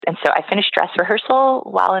And so I finished dress rehearsal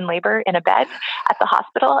while in labor in a bed at the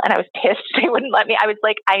hospital, and I was pissed they wouldn't let me. I was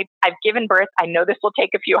like, I've given birth. I know this will take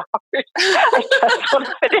a few hours. I just want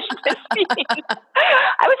to finish this scene.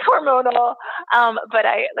 I was hormonal, but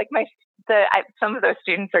some of those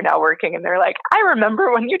students are now working, and they're like, I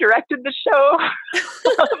remember when you directed the show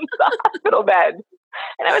from the hospital bed.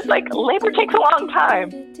 And I was like, labor takes a long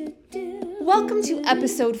time. Welcome to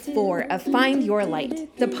episode 4 of Find Your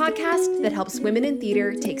Light, the podcast that helps women in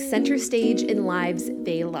theater take center stage in lives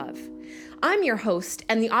they love. I'm your host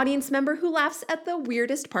and the audience member who laughs at the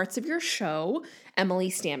weirdest parts of your show, Emily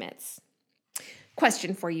Stamets.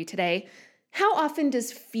 Question for you today. How often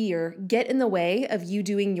does fear get in the way of you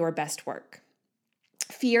doing your best work?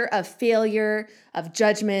 Fear of failure, of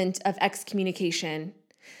judgment, of excommunication.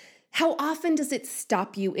 How often does it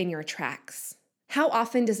stop you in your tracks? How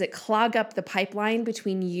often does it clog up the pipeline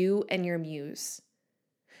between you and your muse?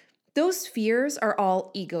 Those fears are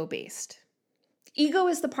all ego-based. Ego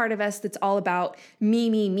is the part of us that's all about me,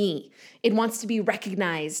 me, me. It wants to be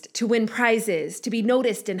recognized, to win prizes, to be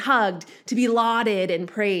noticed and hugged, to be lauded and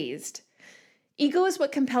praised. Ego is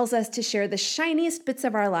what compels us to share the shiniest bits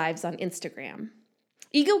of our lives on Instagram.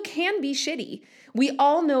 Ego can be shitty. We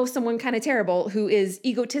all know someone kind of terrible who is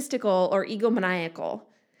egotistical or egomaniacal.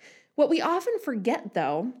 What we often forget,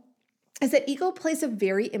 though, is that ego plays a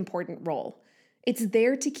very important role. It's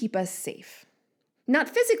there to keep us safe. Not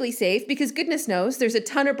physically safe, because goodness knows there's a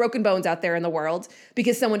ton of broken bones out there in the world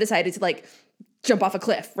because someone decided to jump off a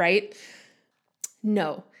cliff, right?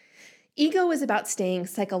 No. Ego is about staying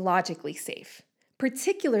psychologically safe,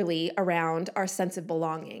 particularly around our sense of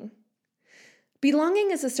belonging. Belonging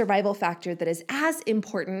is a survival factor that is as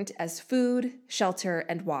important as food, shelter,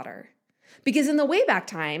 and water. Because in the way back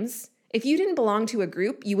times, if you didn't belong to a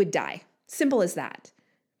group, you would die. Simple as that.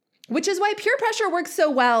 Which is why peer pressure works so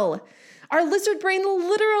well. Our lizard brain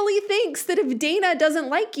literally thinks that if Dana doesn't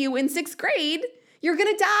like you in 6th grade, you're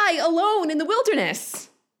going to die alone in the wilderness.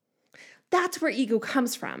 That's where ego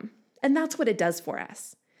comes from, and that's what it does for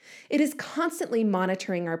us. It is constantly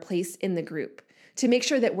monitoring our place in the group to make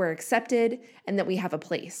sure that we're accepted and that we have a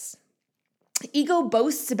place. Ego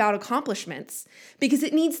boasts about accomplishments because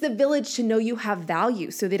it needs the village to know you have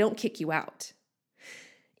value so they don't kick you out.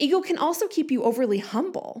 Ego can also keep you overly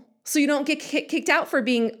humble so you don't get kicked out for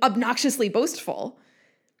being obnoxiously boastful.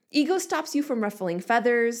 Ego stops you from ruffling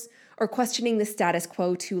feathers or questioning the status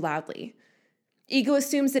quo too loudly. Ego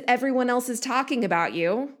assumes that everyone else is talking about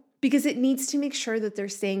you because it needs to make sure that they're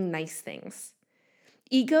saying nice things.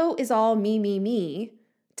 Ego is all me, me, me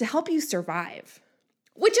to help you survive,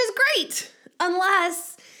 which is great,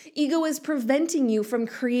 unless ego is preventing you from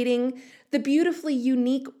creating the beautifully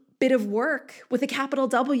unique bit of work with a capital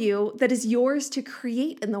W that is yours to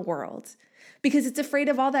create in the world, because it's afraid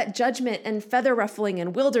of all that judgment and feather ruffling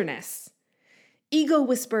and wilderness. Ego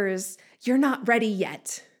whispers, you're not ready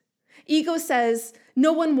yet. Ego says,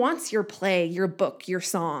 no one wants your play, your book, your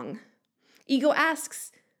song. Ego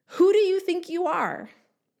asks, who do you think you are?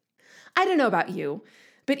 I don't know about you,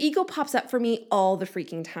 but ego pops up for me all the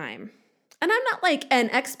freaking time. And I'm not like an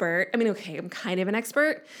expert. I'm kind of an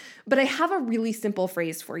expert, but I have a really simple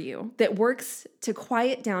phrase for you that works to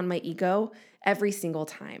quiet down my ego every single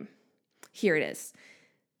time. Here it is.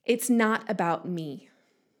 It's not about me.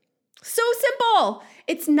 So simple.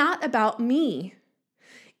 It's not about me.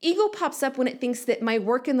 Ego pops up when it thinks that my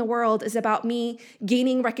work in the world is about me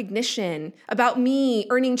gaining recognition, about me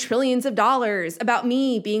earning trillions of dollars, about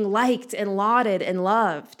me being liked and lauded and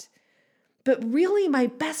loved. But really, my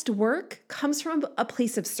best work comes from a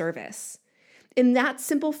place of service. In that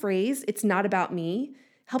simple phrase, it's not about me,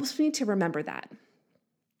 helps me to remember that.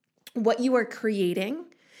 What you are creating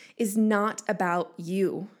is not about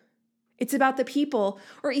you. It's about the people,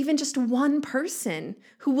 or even just one person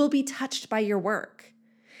who will be touched by your work.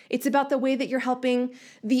 It's about the way that you're helping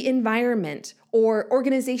the environment or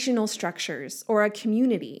organizational structures or a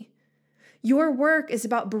community. Your work is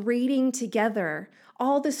about braiding together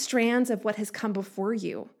all the strands of what has come before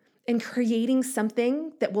you and creating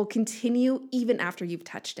something that will continue even after you've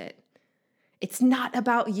touched it. It's not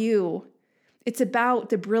about you. It's about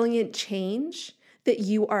the brilliant change that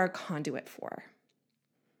you are a conduit for.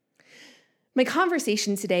 My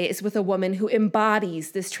conversation today is with a woman who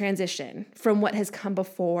embodies this transition from what has come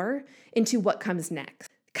before into what comes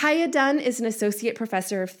next. Kaya Dunn is an associate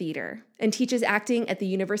professor of theater and teaches acting at the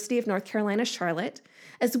University of North Carolina, Charlotte,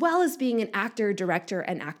 as well as being an actor, director,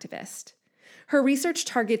 and activist. Her research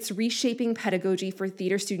targets reshaping pedagogy for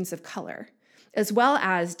theater students of color, as well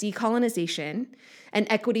as decolonization and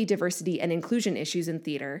equity, diversity, and inclusion issues in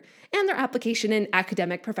theater, and their application in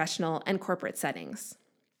academic, professional, and corporate settings.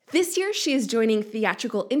 This year, she is joining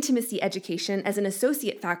theatrical intimacy education as an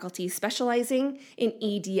associate faculty specializing in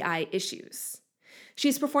EDI issues.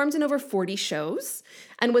 She's performed in over 40 shows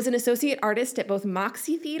and was an associate artist at both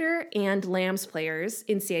Moxie Theater and Lambs Players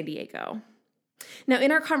in San Diego. Now,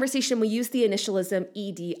 in our conversation, we use the initialism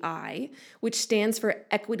EDI, which stands for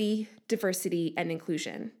Equity, Diversity, and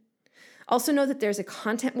Inclusion. Also know that there's a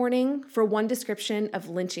content warning for one description of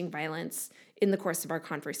lynching violence in the course of our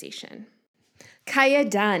conversation. Kaya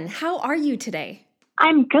Dunn, how are you today?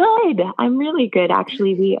 I'm good. I'm really good,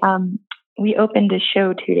 actually. We opened a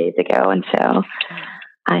show 2 days ago, and so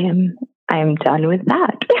I am done with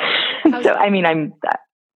that.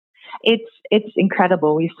 It's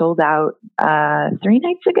incredible. We sold out 3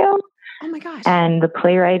 nights ago. Oh my gosh! And the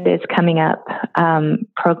playwright is coming up.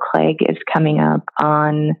 Pro Clegg is coming up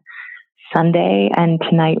on Sunday, and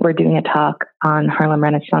tonight we're doing a talk on Harlem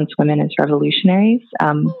Renaissance women as revolutionaries.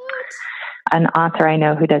 An author I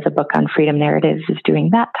know who does a book on freedom narratives is doing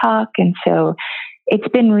that talk, and so it's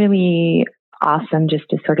been really awesome just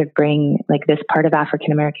to sort of bring like this part of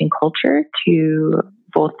African American culture to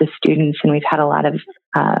both the students, and we've had a lot of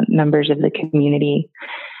members of the community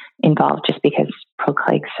involved just because Pro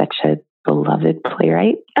Clegg's such a beloved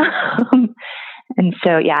playwright. And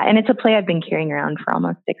so, yeah, and it's a play I've been carrying around for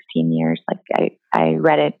almost 16 years. Like I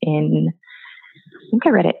read it in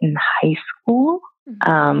high school.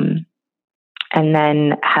 And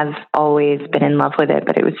then have always been in love with it,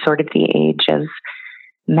 but it was sort of the age of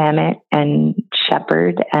Mamet and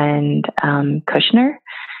Shepard and Kushner.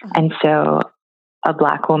 And so a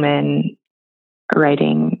Black woman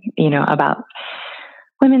writing, about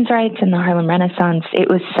women's rights in the Harlem Renaissance, it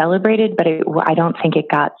was celebrated, but I don't think it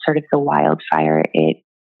got sort of the wildfire.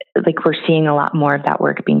 We're seeing a lot more of that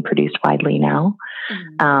work being produced widely now.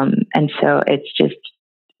 And so it's just,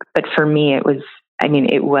 but for me, it was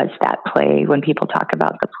that play. When people talk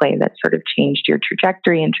about the play that sort of changed your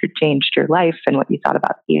trajectory and changed your life and what you thought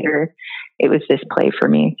about theater, it was this play for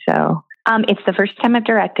me. So it's the first time I've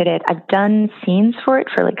directed it. I've done scenes for it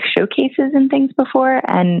for like showcases and things before.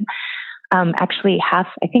 And actually I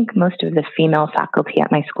think most of the female faculty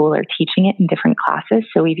at my school are teaching it in different classes.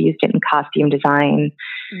 So we've used it in costume design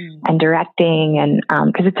and directing, and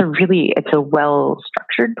because it's a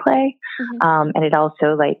well-structured play. And it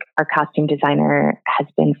also, like, our costume designer has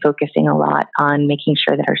been focusing a lot on making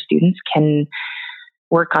sure that our students can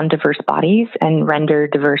work on diverse bodies and render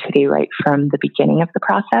diversity right from the beginning of the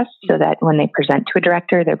process, so that when they present to a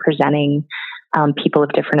director, they're presenting people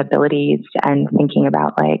of different abilities and thinking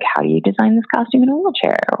about, like, how do you design this costume in a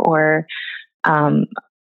wheelchair, or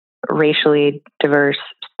racially diverse,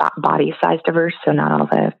 body size diverse, so not all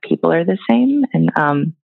the people are the same. And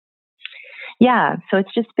so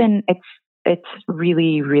it's just been, it's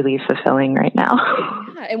really, really fulfilling right now.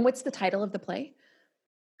 Yeah. And what's the title of the play?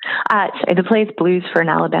 The play is Blues for an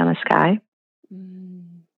Alabama Sky.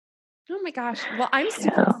 Oh my gosh. Well, I'm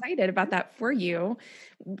super excited about that for you.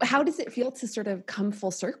 How does it feel to sort of come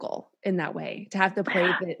full circle in that way, to have the play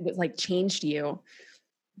that was like changed you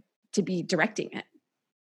to be directing it?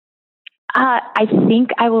 I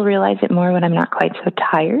think I will realize it more when I'm not quite so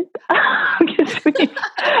tired. Because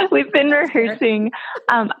we've been rehearsing.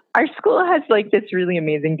 Our school has like this really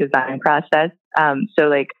amazing design process. So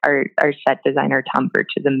like our set designer, Tom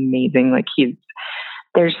Birch, is amazing. Like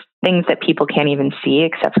there's things that people can't even see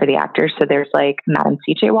except for the actors. So there's like Madam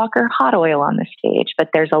C.J. Walker hot oil on the stage, but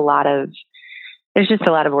there's just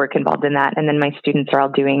a lot of work involved in that. And then my students are all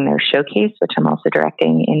doing their showcase, which I'm also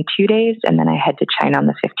directing in 2 days. And then I head to China on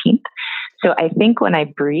the 15th. So I think when I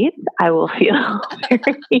breathe, I will feel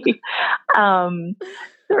very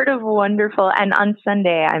sort of wonderful. And on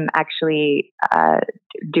Sunday, I'm actually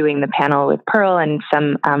doing the panel with Pearl and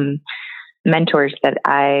some mentors that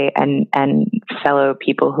I and fellow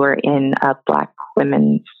people who are in a Black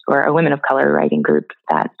women's or a women of color writing group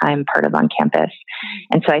that I'm part of on campus.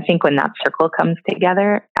 And so I think when that circle comes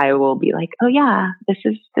together, I will be like, oh yeah, this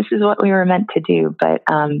is what we were meant to do. But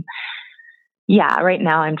right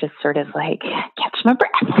now I'm just sort of like catch my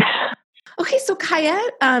breath. Okay. So Kaya,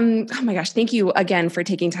 oh my gosh, thank you again for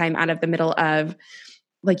taking time out of the middle of,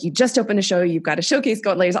 like, you just opened a show, you've got a showcase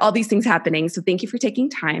going, there's all these things happening. So thank you for taking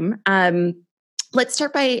time. Let's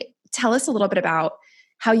start by tell us a little bit about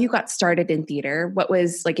how you got started in theater. What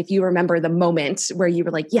was, like, if you remember the moment where you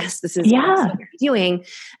were like, yes, this is what I'm supposed to be doing.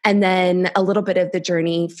 And then a little bit of the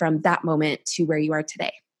journey from that moment to where you are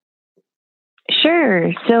today.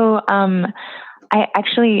 Sure. So, I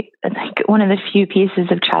actually, like, one of the few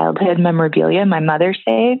pieces of childhood memorabilia my mother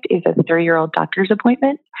saved is a 3-year-old doctor's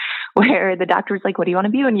appointment where the doctor was like, what do you want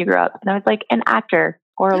to be when you grow up? And I was like, an actor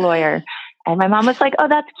or a lawyer. And my mom was like, oh,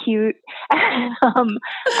 that's cute.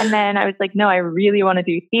 And then I was like, no, I really want to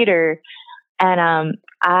do theater. And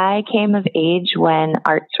I came of age when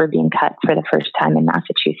arts were being cut for the first time in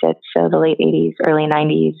Massachusetts. So the late 80s, early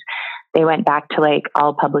 90s, they went back to like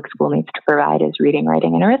all public school needs to provide is reading,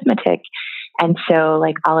 writing, and arithmetic. And so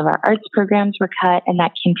like all of our arts programs were cut, and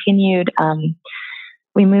that continued.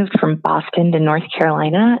 We moved from Boston to North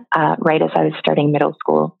Carolina right as I was starting middle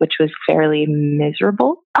school, which was fairly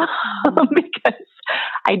miserable because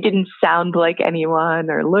I didn't sound like anyone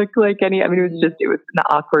or look like any. I mean, it was an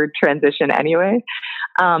awkward transition anyway.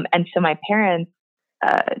 And so my parents,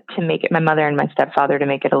 to make it, my mother and my stepfather, to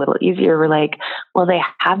make it a little easier, were like, well, they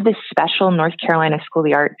have this special North Carolina School of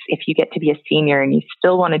the Arts if you get to be a senior and you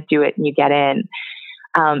still want to do it and you get in.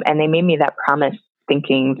 And they made me that promise,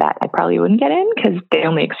 thinking that I probably wouldn't get in because they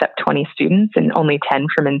only accept 20 students and only 10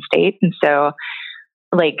 from in-state. And so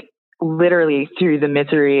like literally through the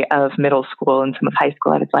misery of middle school and some of high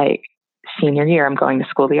school, I was like, senior year, I'm going to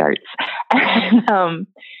School of the Arts.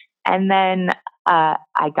 And then I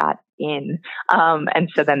got in. And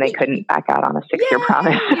so then they couldn't back out on a 6-year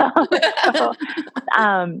promise. So,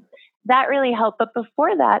 that really helped. But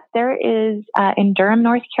before that, there is in Durham,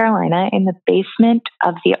 North Carolina, in the basement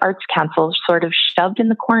of the Arts Council, sort of shoved in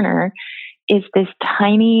the corner, is this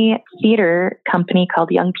tiny theater company called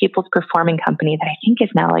Young People's Performing Company that I think is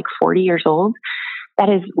now like 40 years old, that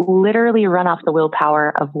is literally run off the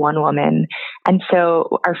willpower of one woman. And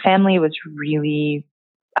so our family was really,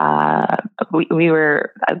 we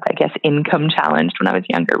were, I guess, income challenged when I was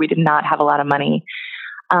younger. We did not have a lot of money.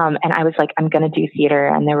 And I was like, I'm going to do theater.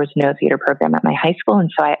 And there was no theater program at my high school. And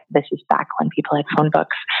so this is back when people had phone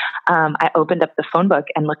books. I opened up the phone book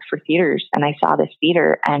and looked for theaters, and I saw this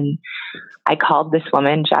theater, and I called this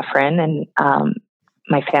woman, Jeffrin, and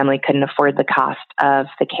my family couldn't afford the cost of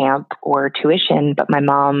the camp or tuition, but my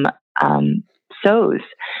mom sews.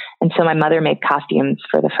 And so my mother made costumes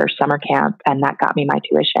for the first summer camp, and that got me my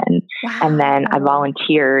tuition. Wow. And then I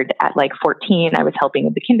volunteered at like 14. I was helping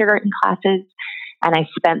with the kindergarten classes. And I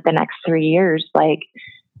spent the next 3 years like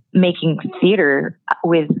making theater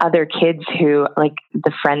with other kids who, like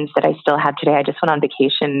the friends that I still have today. I just went on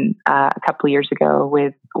vacation a couple of years ago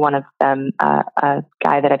with one of them, a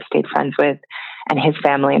guy that I've stayed friends with, and his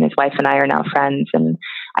family, and his wife and I are now friends. And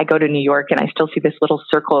I go to New York and I still see this little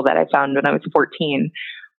circle that I found when I was 14.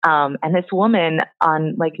 And this woman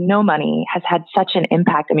on like no money has had such an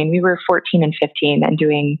impact. I mean, we were 14 and 15 and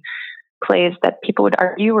doing plays that people would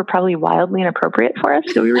argue were probably wildly inappropriate for us.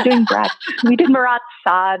 So we were doing Brecht. We did Marat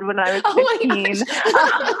Sade when I was 15.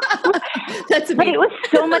 But it was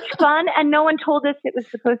so much fun, and no one told us it was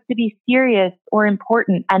supposed to be serious or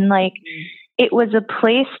important. And like, it was a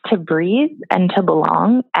place to breathe and to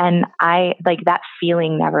belong. And I like that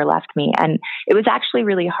feeling never left me. And it was actually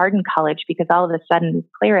really hard in college because all of a sudden these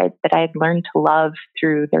playwrights that I had learned to love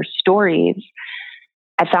through their stories,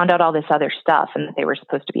 I found out all this other stuff, and that they were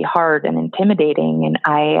supposed to be hard and intimidating. And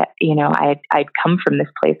I'd come from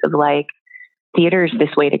this place of like, theater is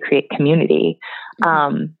this way to create community.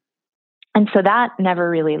 And so that never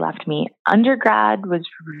really left me. Undergrad was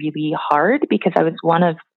really hard because I was one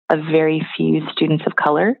of a very few students of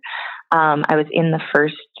color. I was in the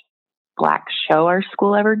first Black show our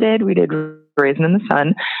school ever did. We did Raisin in the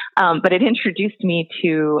Sun. But it introduced me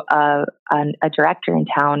to a director in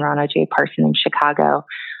town, Ron J. Parson in Chicago,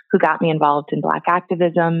 who got me involved in Black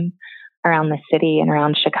activism around the city and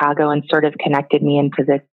around Chicago, and sort of connected me into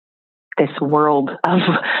this world of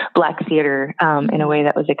Black theater in a way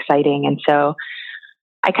that was exciting. And so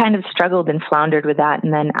I kind of struggled and floundered with that.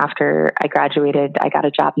 And then after I graduated, I got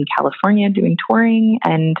a job in California doing touring,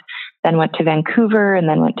 and then went to Vancouver, and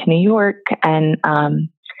then went to New York, and I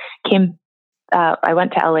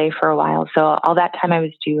went to LA for a while. So all that time I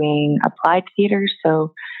was doing applied theater.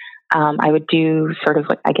 So I would do sort of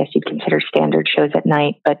what I guess you'd consider standard shows at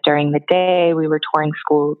night, but during the day we were touring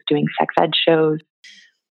schools doing sex ed shows.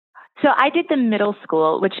 So I did the middle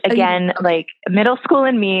school, which again, like middle school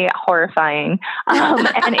and me, horrifying.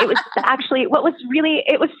 And it was actually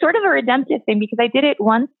it was sort of a redemptive thing because I did it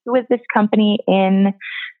once with this company in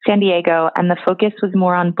San Diego, and the focus was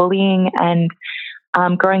more on bullying and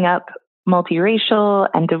growing up multiracial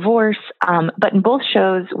and divorce. But in both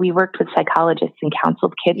shows, we worked with psychologists and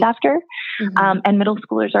counseled kids after. And middle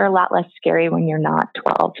schoolers are a lot less scary when you're not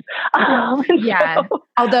 12. Yeah.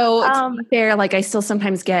 Although to be fair, like I still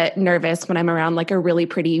sometimes get nervous when I'm around like a really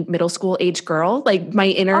pretty middle school age girl. Like my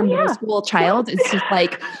inner middle school child is just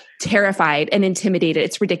like terrified and intimidated.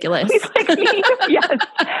 It's ridiculous. Yes.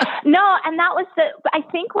 No. And that was I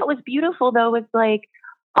think what was beautiful though was like,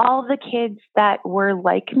 all the kids that were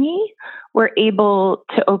like me were able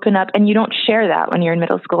to open up, and you don't share that when you're in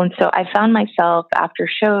middle school. And so I found myself after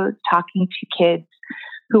shows talking to kids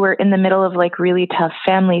who were in the middle of like really tough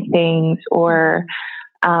family things, or,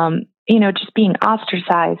 just being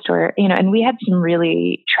ostracized, or, and we had some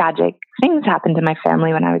really tragic things happen to my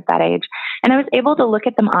family when I was that age. And I was able to look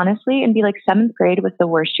at them honestly and be like, 7th grade was the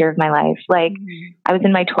worst year of my life. Like I was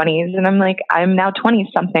in my 20s and I'm like, I'm now 20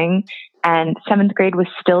 something, and 7th grade was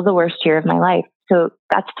still the worst year of my life. So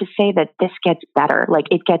that's to say that this gets better. Like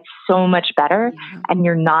it gets so much better, and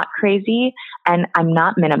you're not crazy. And I'm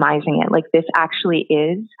not minimizing it. Like this actually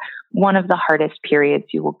is one of the hardest periods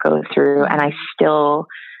you will go through. And I still,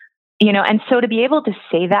 and so to be able to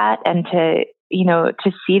say that, and to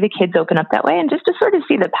see the kids open up that way, and just to sort of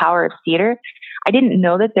see the power of theater. I didn't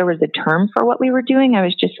know that there was a term for what we were doing. I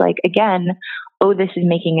was just like, again, oh, this is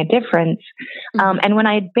making a difference. And when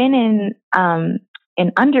I had been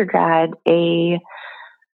in undergrad, a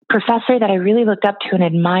professor that I really looked up to and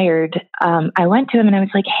admired, I went to him and I was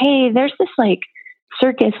like, hey, there's this like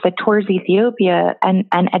circus that tours Ethiopia and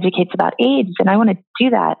educates about AIDS, and I want to do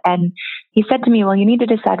that. And he said to me, well, you need to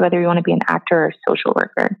decide whether you want to be an actor or a social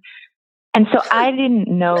worker. And so I didn't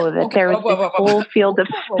know that there was this whole field of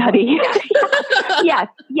study. Yes,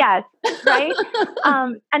 right?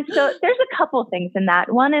 And so there's a couple things in that.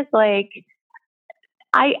 One is like,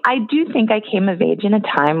 I do think I came of age in a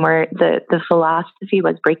time where the philosophy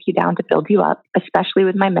was break you down to build you up, especially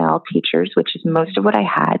with my male teachers, which is most of what I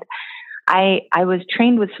had. I was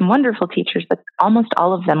trained with some wonderful teachers, but almost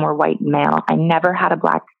all of them were white male. I never had a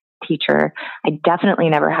Black teacher. I definitely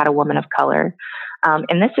never had a woman of color.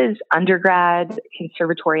 And this is undergrad,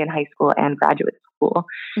 conservatory in high school, and graduate school.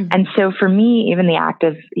 And so for me, even the act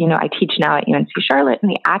of, I teach now at UNC Charlotte,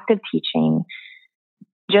 and the act of teaching,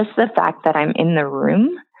 just the fact that I'm in the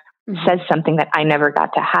room says something that I never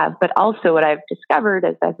got to have. But also what I've discovered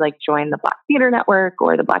as I've like joined the Black Theater Network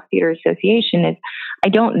or the Black Theater Association is I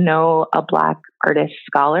don't know a Black artist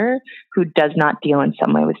scholar who does not deal in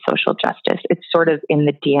some way with social justice. It's sort of in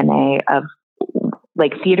the DNA of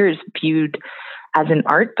like theater is viewed as an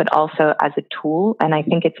art, but also as a tool. And I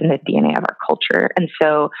think it's in the DNA of our culture. And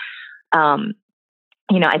so,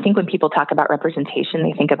 I think when people talk about representation,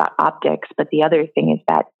 they think about optics, but the other thing is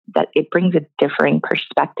that it brings a differing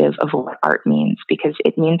perspective of what art means, because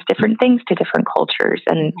it means different things to different cultures.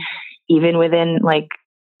 And even within, like,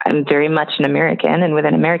 I'm very much an American and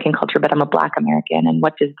within American culture, but I'm a Black American. And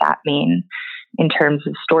what does that mean in terms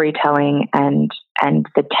of storytelling and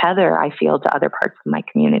the tether I feel to other parts of my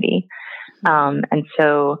community? And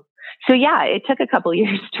so yeah, it took a couple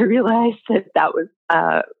years to realize that was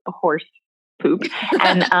a horse poop.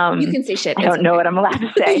 And you can say shit. I don't know what I'm allowed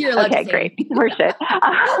to say. You're allowed okay, to say great. Horse shit.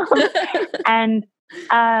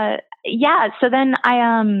 So then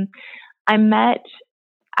I met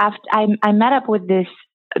up with this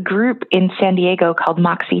group in San Diego called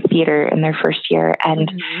Moxie Theater in their first year,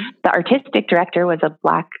 and the artistic director was a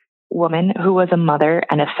Black woman who was a mother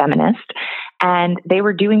and a feminist, and they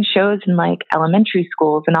were doing shows in like elementary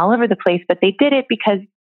schools and all over the place, but they did it because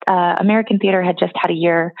American theater had just had a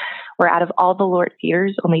year where out of all the LORT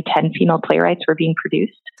theaters, only 10 female playwrights were being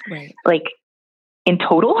produced, right? Like in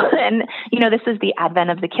total. And, this is the advent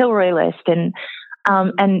of the Kilroy list. And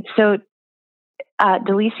so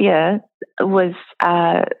Delicia was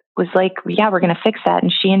like, yeah, we're going to fix that.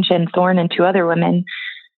 And she and Jen Thorne and 2 other women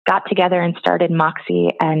got together and started Moxie.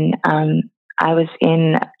 And I was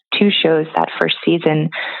in 2 shows that first season.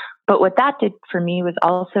 But what that did for me was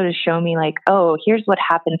also to show me like, oh, here's what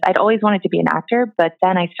happens. I'd always wanted to be an actor, but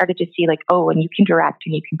then I started to see like, oh, when you can direct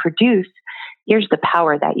and you can produce, here's the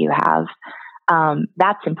power that you have.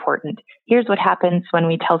 That's important. Here's what happens when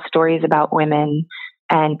we tell stories about women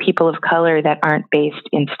and people of color that aren't based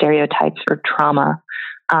in stereotypes or trauma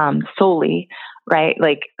solely, right?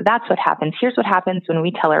 Like that's what happens. Here's what happens when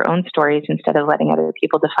we tell our own stories instead of letting other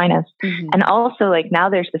people define us. And also like now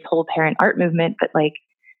there's this whole parent art movement, but like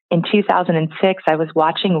in 2006, I was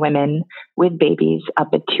watching women with babies up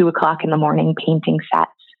at 2:00 in the morning, painting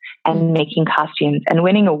sets and making costumes and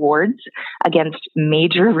winning awards against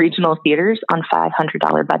major regional theaters on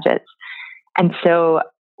 $500 budgets. And so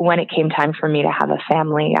when it came time for me to have a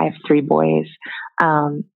family, I have 3 boys.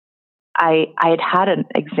 I had an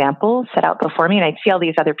example set out before me, and I'd see all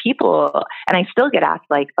these other people, and I still get asked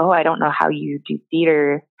like, oh, I don't know how you do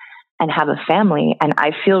theater and have a family. And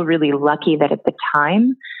I feel really lucky that at the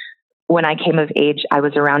time when I came of age, I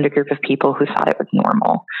was around a group of people who thought it was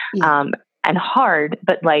normal, and hard,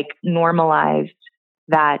 but like normalized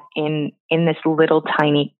that in this little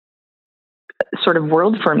tiny sort of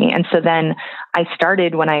world for me. And so then I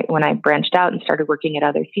started, when I branched out and started working at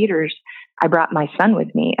other theaters, I brought my son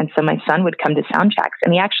with me. And so my son would come to sound checks,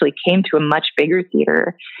 and he actually came to a much bigger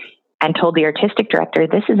theater and told the artistic director,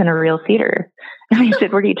 "This isn't a real theater." And I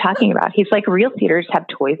said, "What are you talking about?" He's like, "Real theaters have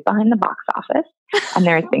toys behind the box office, and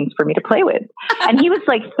there are things for me to play with." And he was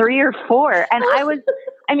like 3 or 4. And I was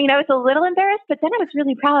a little embarrassed, but then I was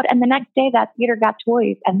really proud. And the next day that theater got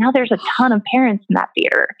toys, and now there's a ton of parents in that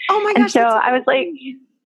theater. Oh my gosh. And so I was like,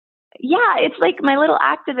 yeah, it's like my little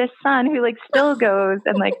activist son who like still goes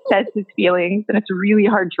and like says his feelings, and it's really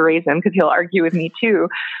hard to raise him because he'll argue with me too.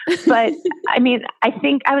 But I mean, I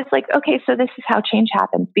think I was like, okay, so this is how change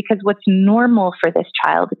happens, because what's normal for this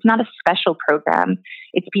child, it's not a special program.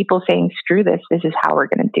 It's people saying, screw this is how we're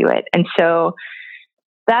going to do it. And so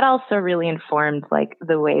that also really informed like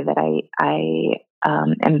the way that I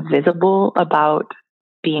am visible about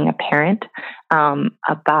being a parent,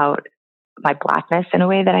 about my Blackness in a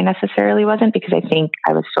way that I necessarily wasn't, because I think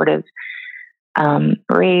I was sort of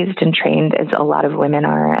raised and trained as a lot of women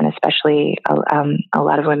are, and especially a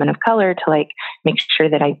lot of women of color, to like make sure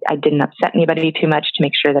that I didn't upset anybody too much, to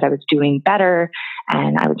make sure that I was doing better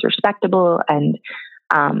and I was respectable. And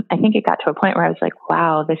I think it got to a point where I was like,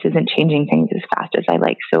 wow, this isn't changing things as fast as I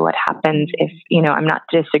like. So what happens if, I'm not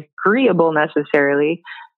disagreeable necessarily,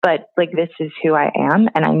 but like, this is who I am,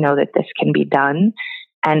 and I know that this can be done.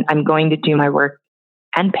 And I'm going to do my work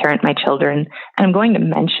and parent my children, and I'm going to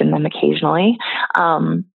mention them occasionally,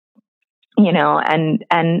 and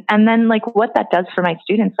then like what that does for my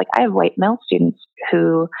students. Like I have white male students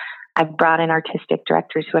who I've brought in artistic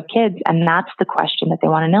directors who have kids, and that's the question that they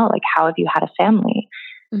want to know. Like, how have you had a family?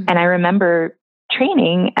 Mm-hmm. And I remember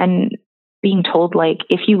training and being told, like,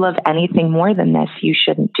 if you love anything more than this, you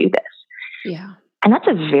shouldn't do this. Yeah. And that's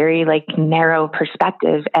a very like narrow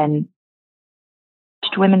perspective, and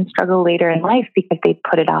women struggle later in life because they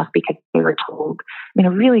put it off because they were told. I mean,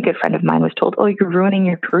 a really good friend of mine was told, "Oh, you're ruining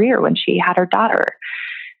your career," when she had her daughter.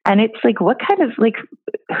 And it's like, what kind of like,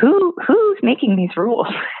 who's making these rules?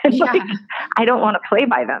 Like, I don't want to play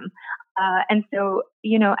by them. And so,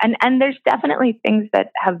 and there's definitely things that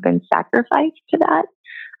have been sacrificed to that.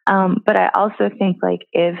 But I also think like,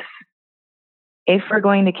 if we're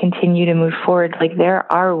going to continue to move forward, like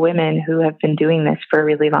there are women who have been doing this for a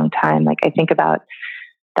really long time. Like I think about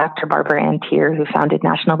Dr. Barbara Ann Teer, who founded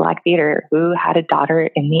National Black Theater, who had a daughter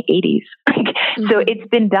in the 80s. So it's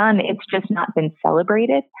been done. It's just not been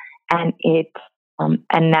celebrated. And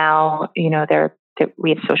and now, we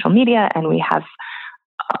have social media and we have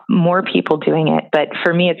more people doing it. But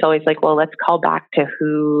for me, it's always like, well, let's call back to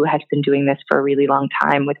who has been doing this for a really long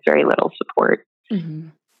time with very little support. Mm-hmm.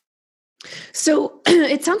 So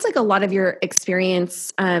it sounds like a lot of your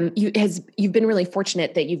experience, you've been really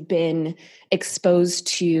fortunate that you've been exposed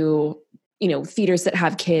to, theaters that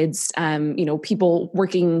have kids, people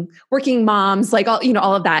working moms, like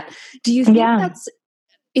all of that. Do you think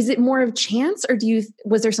is it more of chance, or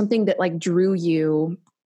was there something that like drew you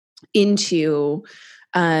into,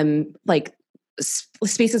 like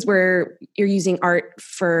spaces where you're using art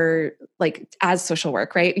for like as social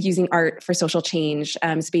work, right? Using art for social change,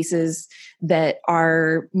 spaces that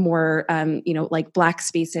are more, like Black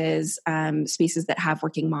spaces, spaces that have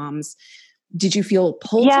working moms. Did you feel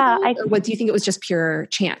pulled to that? Or what do you think it was just pure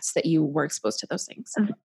chance that you were exposed to those things?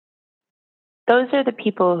 Those are the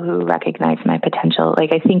people who recognize my potential.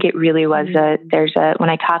 Like, I think it really was when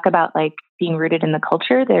I talk about like being rooted in the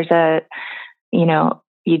culture, there's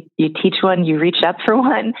you teach one, you reach up for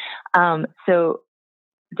one. So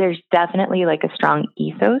there's definitely like a strong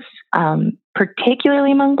ethos,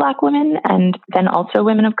 particularly among Black women, and then also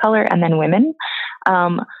women of color, and then women.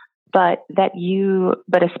 But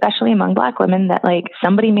especially among Black women, that like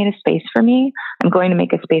somebody made a space for me, I'm going to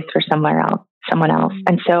make a space for someone else.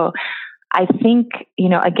 And so I think,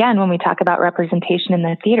 again, when we talk about representation in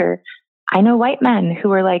the theater, I know white men who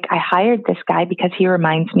are like, I hired this guy because he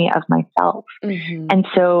reminds me of myself. Mm-hmm. And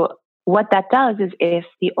so what that does is, if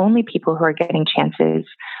the only people who are getting chances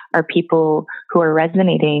are people who are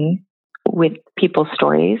resonating with people's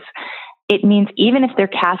stories, it means even if they're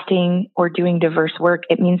casting or doing diverse work,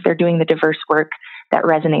 it means they're doing the diverse work that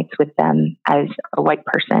resonates with them as a white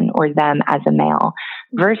person or them as a male,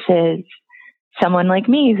 versus someone like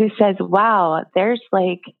me who says, wow, there's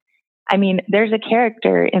a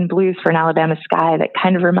character in Blues for an Alabama Sky that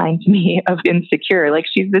kind of reminds me of Insecure. Like,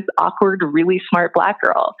 she's this awkward, really smart Black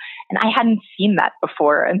girl. And I hadn't seen that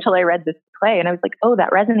before until I read this play. And I was like, oh,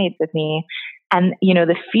 that resonates with me. And,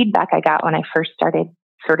 the feedback I got when I first started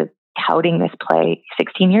sort of touting this play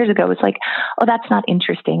 16 years ago was like, oh, that's not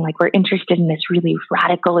interesting. Like, we're interested in this really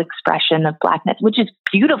radical expression of Blackness, which is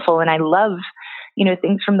beautiful. And I love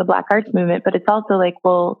things from the Black arts movement, but it's also like,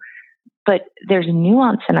 well, but there's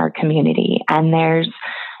nuance in our community, and there's,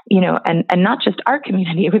 and not just our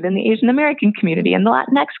community, within the Asian American community and the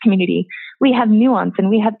Latinx community, we have nuance and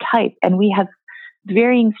we have type and we have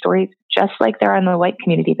varying stories, just like there are in the white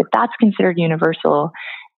community, but that's considered universal.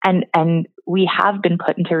 And we have been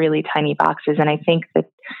put into really tiny boxes. And I think that,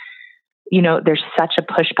 there's such a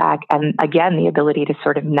pushback, and again, the ability to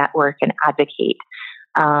sort of network and advocate,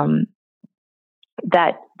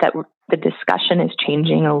 that the discussion is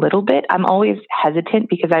changing a little bit. I'm always hesitant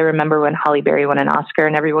because I remember when Halle Berry won an Oscar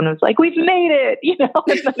and everyone was like, we've made it, and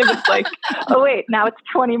then it was like, oh wait, now it's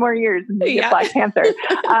 20 more years and they get Black Panther.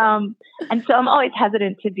 And so I'm always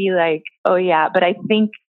hesitant to be like, oh yeah, but I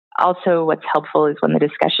think also what's helpful is when the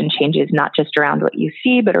discussion changes, not just around what you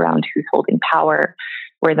see, but around who's holding power,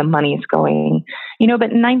 where the money is going,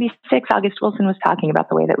 but in 96, August Wilson was talking about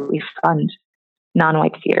the way that we fund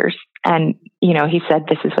non-white theaters. And, he said,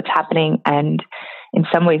 this is what's happening. And in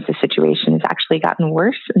some ways, the situation has actually gotten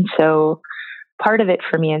worse. And so part of it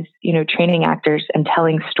for me is, training actors and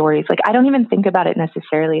telling stories. Like, I don't even think about it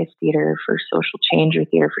necessarily as theater for social change or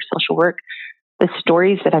theater for social work. The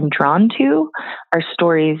stories that I'm drawn to are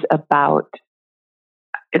stories about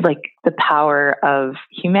like the power of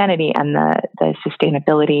humanity and the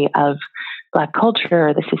sustainability of Black culture,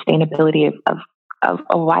 or the sustainability of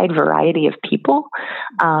a wide variety of people,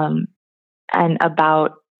 and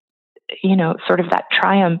about, sort of that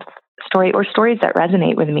triumph story or stories that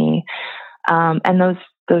resonate with me. And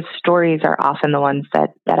those stories are often the ones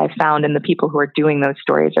that I found, and the people who are doing those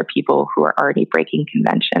stories are people who are already breaking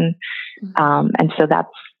convention. And so that's,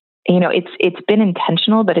 it's been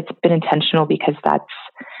intentional, but it's been intentional because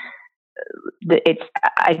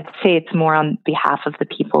I'd say it's more on behalf of the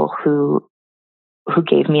people who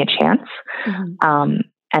gave me a chance.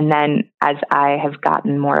 And then as I have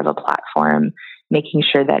gotten more of a platform, making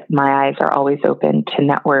sure that my eyes are always open to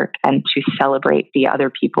network and to celebrate the other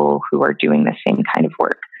people who are doing the same kind of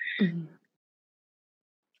work.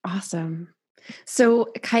 Awesome. So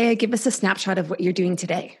Kaya, give us a snapshot of what you're doing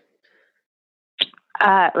today.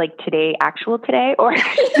 Like today, actual today, or it's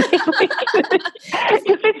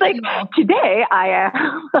like today I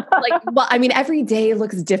am every day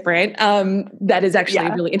looks different. That is actually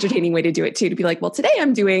a really entertaining way to do it too, to be like, well, today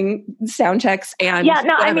I'm doing sound checks and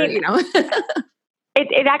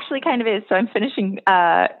It actually kind of is. So I'm finishing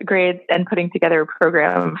grades and putting together a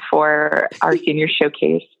program for our senior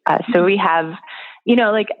showcase. So we have,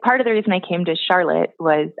 part of the reason I came to Charlotte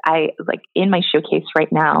was in my showcase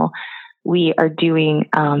right now, we are doing,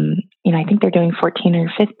 I think they're doing 14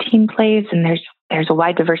 or 15 plays, and there's a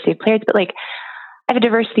wide diversity of players, but I have a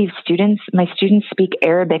diversity of students. My students speak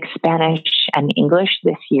Arabic, Spanish, and English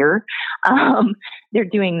this year. They're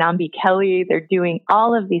doing Nambi Kelly. They're doing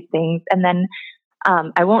all of these things. And then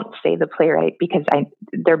I won't say the playwright because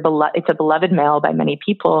it's a beloved male by many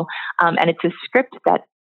people. And it's a script that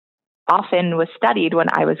often was studied when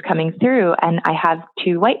I was coming through. And I have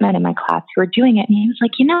two white men in my class who are doing it. And he was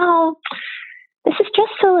like, this is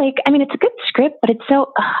just so it's a good script, but it's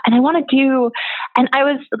so, and I want to do, and I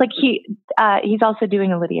was like, he's also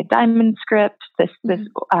doing a Lydia Diamond script, this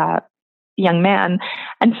young man,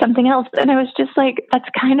 and something else. And I was just like, that's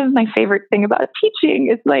kind of my favorite thing about teaching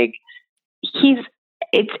is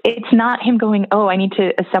it's not him going, oh, I need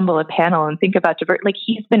to assemble a panel and think about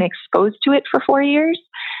he's been exposed to it for 4 years.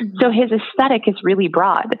 So his aesthetic is really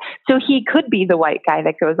broad. So he could be the white guy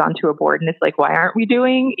that goes onto a board and it's like, why aren't we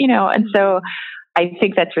doing, and so I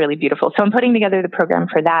think that's really beautiful. So I'm putting together the program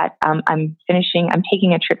for that. I'm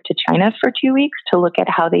taking a trip to China for 2 weeks to look at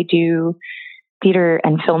how they do theater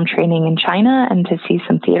and film training in China and to see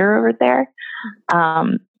some theater over there.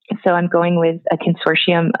 So I'm going with a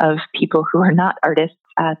consortium of people who are not artists.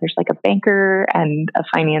 There's a banker and a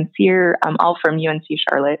financier, all from UNC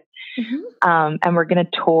Charlotte. And we're going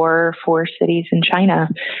to tour 4 cities in China.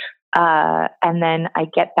 And then I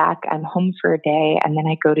get back, I'm home for a day, and then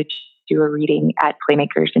I go to do a reading at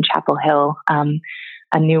Playmakers in Chapel Hill,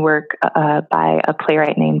 a new work by a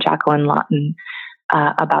playwright named Jacqueline Lawton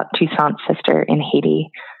about Toussaint's sister in Haiti.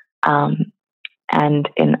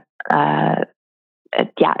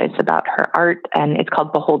 It's about her art, and it's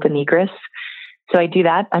called Behold the Negress. So I do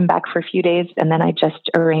that. I'm back for a few days, and then I just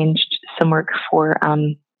arranged some work for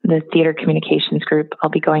the theater communications group. I'll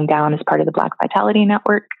be going down as part of the Black Vitality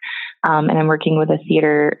Network, and I'm working with a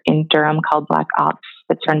theater in Durham called Black Ops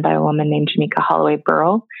that's run by a woman named Jamaica Holloway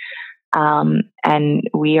Burrell. And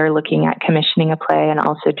we are looking at commissioning a play and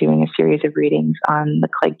also doing a series of readings on the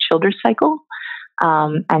Clegg Childers cycle.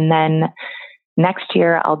 And then next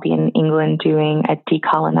year, I'll be in England doing a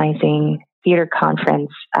decolonizing theater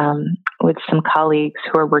conference with some colleagues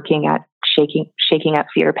who are working at shaking up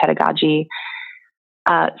theater pedagogy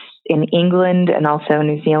in England and also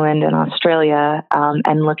New Zealand and Australia,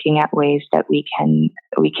 and looking at ways that we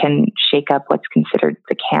can shake up what's considered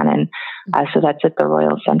the canon. So that's at the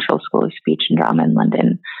Royal Central School of Speech and Drama in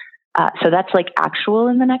London. So that's like actual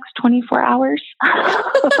in the next 24 hours.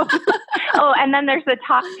 Oh, and then there's the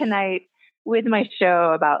talk tonight with my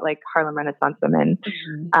show about like Harlem Renaissance women.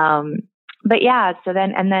 But yeah, so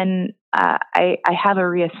then I have a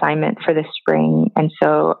reassignment for the spring, and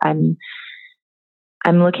so I'm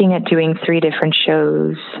looking at doing 3 different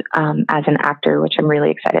shows as an actor, which I'm really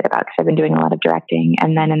excited about because I've been doing a lot of directing.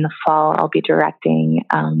 And then in the fall, I'll be directing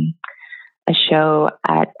a show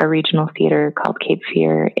at a regional theater called Cape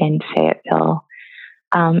Fear in Fayetteville,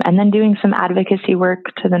 and then doing some advocacy work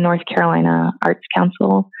to the North Carolina Arts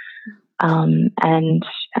Council, and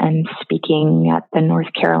speaking at the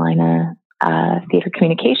North Carolina Theater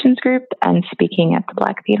Communications Group and speaking at the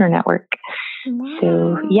Black Theater Network. Wow.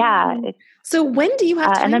 So yeah. So when do you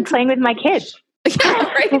have time? And then playing with my kids.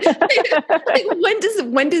 Yeah, right. Like when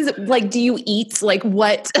does like, do you eat? Like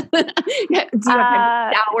what? Do you have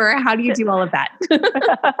time to shower? How do you do all of that?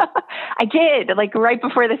 I did, like right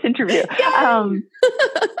before this interview.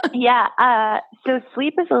 So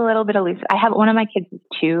sleep is a little bit elusive. I have one of my kids is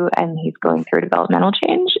 2 and he's going through developmental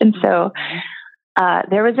change. And so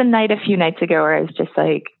there was a night a few nights ago where I was just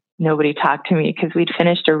like, nobody talked to me because we'd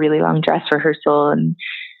finished a really long dress rehearsal and,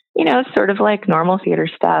 you know, sort of like normal theater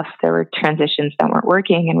stuff. There were transitions that weren't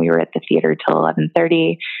working and we were at the theater till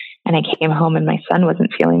 11:30, and I came home and my son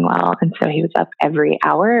wasn't feeling well. And so he was up every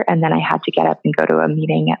hour, and then I had to get up and go to a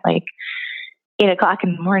meeting at like 8:00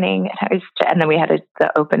 in the morning. And then we had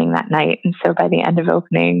the opening that night. And so by the end of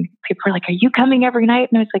opening, people were like, "Are you coming every night?"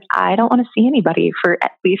 And I was like, "I don't want to see anybody for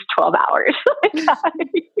at least 12 hours.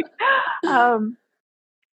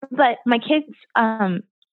 But my kids,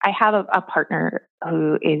 I have a partner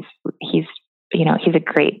who he's a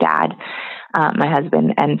great dad, my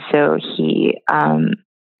husband. And so he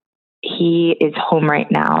is home right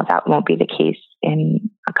now. That won't be the case in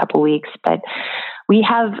a couple weeks, but we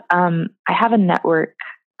have, I have a network.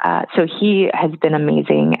 So he has been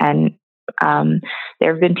amazing. And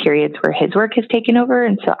there have been periods where his work has taken over.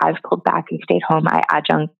 And so I've pulled back and stayed home. I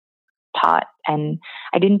adjunct taught, and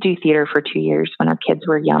I didn't do theater for 2 years when our kids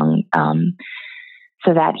were young,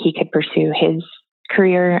 so that he could pursue his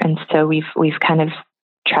career. And so we've kind of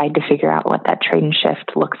tried to figure out what that trade and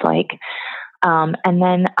shift looks like. And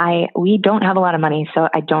then we don't have a lot of money, so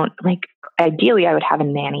I don't ideally I would have a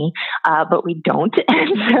nanny, but we don't.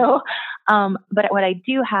 And so, but what I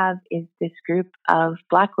do have is this group of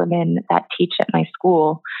Black women that teach at my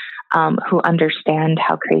school, who understand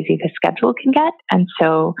how crazy the schedule can get. And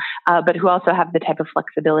so, but who also have the type of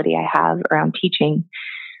flexibility I have around teaching.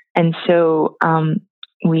 And so,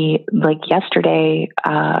 yesterday,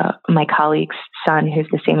 my colleague's son, who's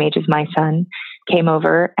the same age as my son, came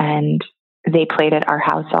over and they played at our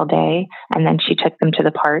house all day. And then she took them to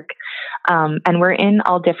the park. And we're in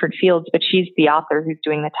all different fields, but she's the author who's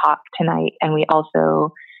doing the talk tonight. And we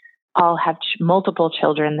also all have multiple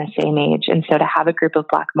children the same age. And so to have a group of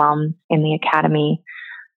Black moms in the academy,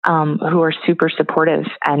 who are super supportive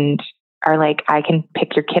and are like, I can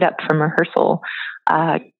pick your kid up from rehearsal,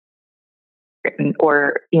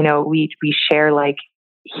 or, we share like,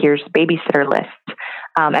 here's babysitter list.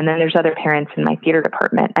 And then there's other parents in my theater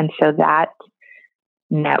department. And so that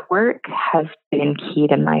network has been key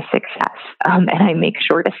to my success. And I make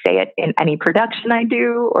sure to say it in any production I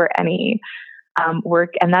do or any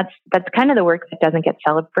work. And that's kind of the work that doesn't get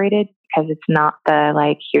celebrated, because it's not the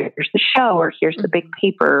like, here's the show or here's the big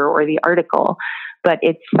paper or the article, but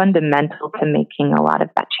it's fundamental to making a lot of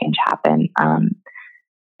that change happen.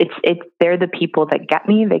 They're the people that get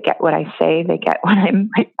me. They get what I say. They get when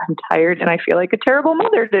I'm tired and I feel like a terrible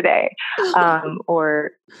mother today.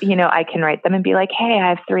 Or, I can write them and be like, hey, I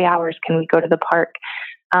have 3 hours. Can we go to the park?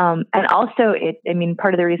 And also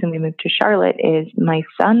part of the reason we moved to Charlotte is my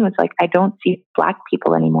son was like, I don't see Black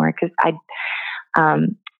people anymore. Cause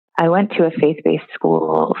I went to a faith-based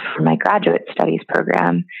school for my graduate studies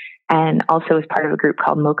program, and also was part of a group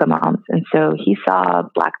called Mocha Moms. And so he saw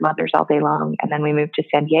Black mothers all day long. And then we moved to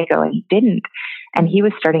San Diego and he didn't. And he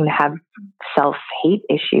was starting to have self-hate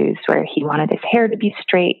issues where he wanted his hair to be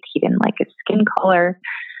straight. He didn't like his skin color.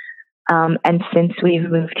 And since we've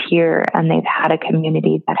moved here and they've had a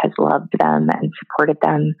community that has loved them and supported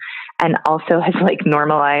them, and also has like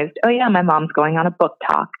normalized, oh yeah, my mom's going on a book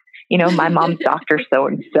talk. My mom's Dr.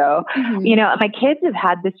 So-and-so, my kids have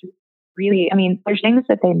had this really, I mean, there's things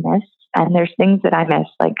that they miss and there's things that I miss.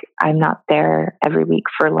 Like I'm not there every week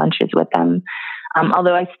for lunches with them.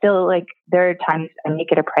 Although I still there are times I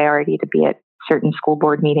make it a priority to be at certain school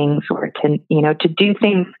board meetings or to do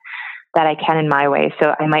things that I can in my way.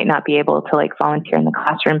 So I might not be able to volunteer in the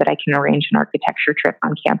classroom, but I can arrange an architecture trip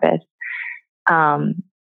on campus. And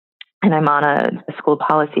I'm on a school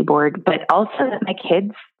policy board, but also that my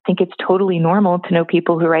kids think it's totally normal to know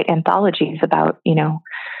people who write anthologies about,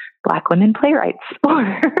 Black women playwrights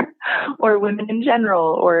or women in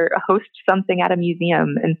general, or host something at a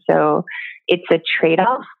museum. And so it's a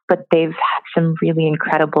trade-off, but they've had some really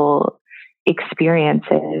incredible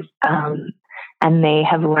experiences. And they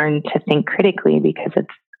have learned to think critically because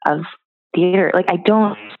of theater.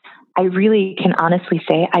 I really can honestly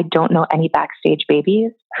say I don't know any backstage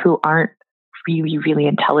babies who aren't really, really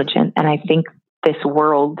intelligent. And I think this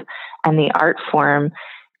world and the art form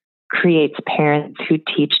creates parents who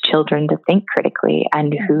teach children to think critically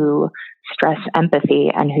and who stress empathy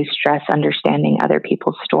and who stress understanding other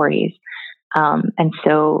people's stories. And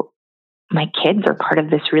so my kids are part of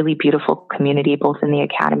this really beautiful community, both in the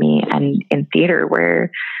academy and in theater, where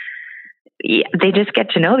they just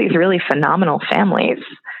get to know these really phenomenal families.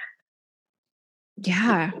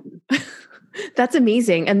 Yeah, that's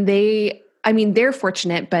amazing. And they're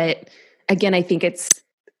fortunate, but again, I think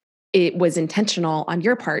it was intentional on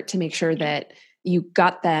your part to make sure that you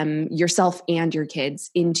got them, yourself and your kids,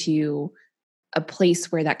 into a place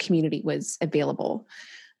where that community was available.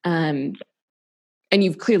 And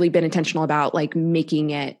you've clearly been intentional about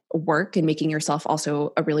making it work and making yourself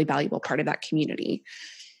also a really valuable part of that community.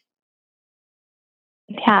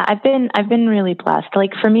 Yeah, I've been really blessed.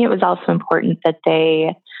 For me, it was also important that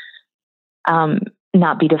they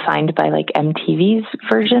not be defined by MTV's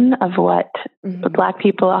version of what Black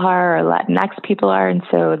people are or Latinx people are. And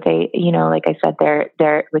so they, like I said,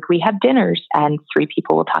 they're we have dinners and 3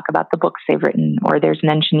 people will talk about the books they've written, or there's an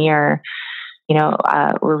engineer.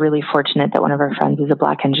 We're really fortunate that one of our friends is a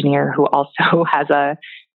Black engineer who also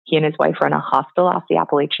he and his wife run a hostel off the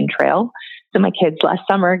Appalachian Trail. So my kids last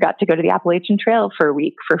summer got to go to the Appalachian Trail for a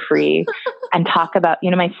week for free and talk about,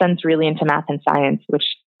 my son's really into math and science, which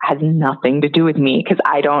has nothing to do with me because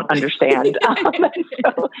I don't understand.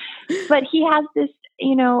 But he has this,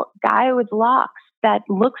 guy with locks that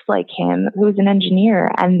looks like him who's an engineer,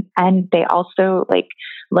 and they also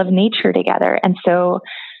love nature together. And so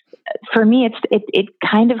for me, it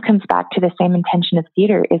kind of comes back to the same intention of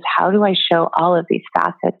theater: is how do I show all of these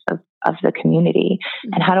facets of the community,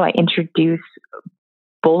 and how do I introduce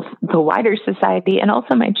both the wider society and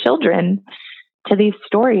also my children to these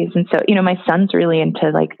stories. And so, my son's really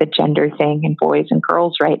into the gender thing and boys and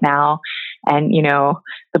girls right now, and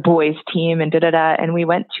the boys team and and we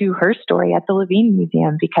went to her story at the Levine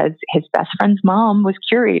Museum because his best friend's mom was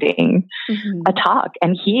curating a talk,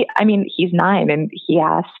 and he's 9, and he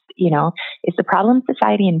asked, is the problem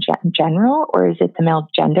society in general, or is it the male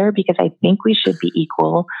gender? Because I think we should be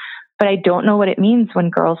equal, but I don't know what it means when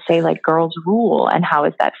girls say girls rule, and how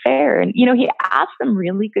is that fair? And, he asked some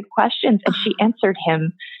really good questions, and she answered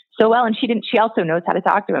him so well. And she also knows how to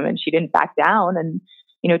talk to him, and she didn't back down and,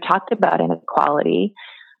 talked about inequality,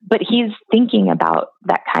 but he's thinking about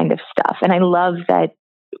that kind of stuff. And I love that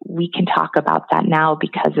we can talk about that now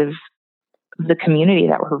because of the community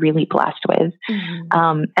that we're really blessed with.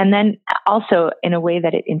 And then also in a way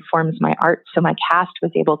that it informs my art. So my cast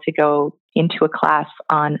was able to go into a class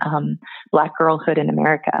on Black girlhood in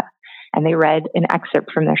America, and they read an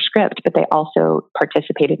excerpt from their script, but they also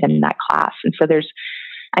participated in that class. And so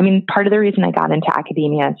part of the reason I got into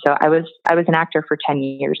academia, so I was an actor for 10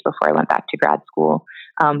 years before I went back to grad school,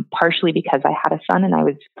 partially because I had a son and I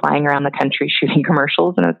was flying around the country shooting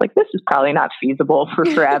commercials, and I was like, this is probably not feasible for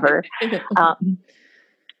forever.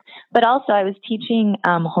 But also I was teaching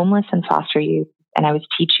homeless and foster youth, and I was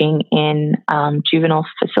teaching in juvenile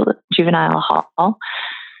hall,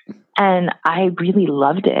 and I really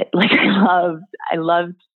loved it. I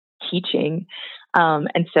loved teaching.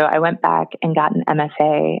 And so I went back and got an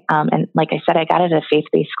MFA. And like I said, I got it at a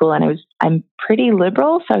faith-based school, and I'm pretty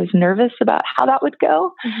liberal, so I was nervous about how that would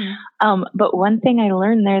go. But one thing I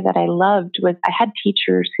learned there that I loved was I had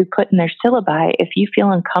teachers who put in their syllabi, if you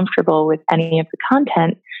feel uncomfortable with any of the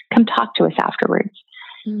content, come talk to us afterwards.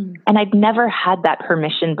 And I'd never had that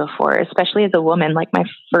permission before, especially as a woman. My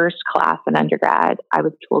first class in undergrad, I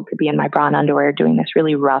was told to be in my bra and underwear doing this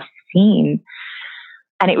really rough scene.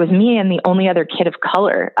 And it was me and the only other kid of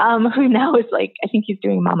color, who now is I think he's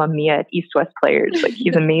doing Mamma Mia at East West Players.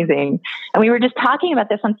 He's amazing. And we were just talking about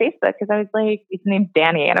this on Facebook because I was his name's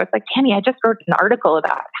Danny. And I was like, Danny, I just wrote an article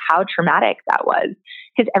about how traumatic that was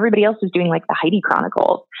because everybody else was doing the Heidi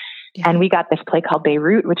Chronicles. Yeah. And we got this play called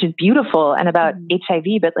Beirut, which is beautiful and about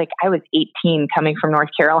HIV, but like I was 18 coming from North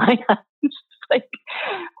Carolina. Like,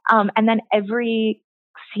 and then every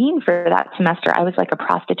scene for that semester, I was like a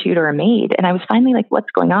prostitute or a maid. And I was finally like,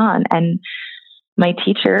 what's going on? And my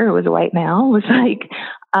teacher, who was a white male, was like,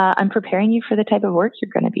 I'm preparing you for the type of work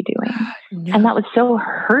you're going to be doing. No. And that was so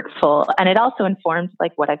hurtful. And it also informed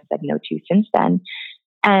like what I've said no to since then.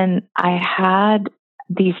 And I had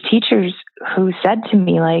these teachers who said to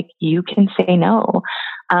me, like, you can say no.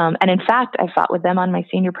 And in fact, I fought with them on my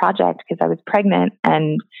senior project because I was pregnant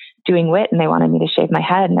and doing WIT and they wanted me to shave my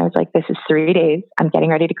head. And I was like, this is 3 days. I'm getting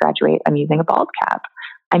ready to graduate. I'm using a bald cap.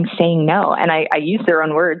 I'm saying no. And I used their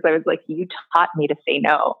own words. I was like, you taught me to say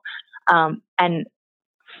no.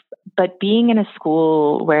 But being in a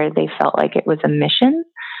school where they felt like it was a mission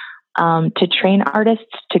to train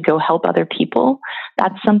artists to go help other people,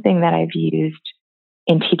 that's something that I've used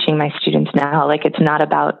in teaching my students now. Like, it's not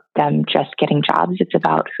about them just getting jobs. It's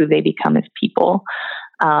about who they become as people.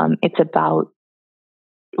 It's about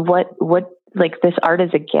what like this art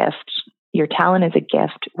is a gift. Your talent is a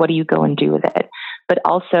gift. What do you go and do with it? But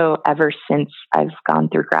also, ever since I've gone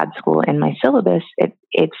through grad school in my syllabus,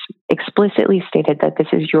 it's explicitly stated that this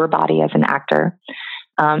is your body as an actor.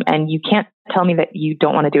 And you can't tell me that you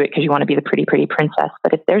don't want to do it because you want to be the pretty princess.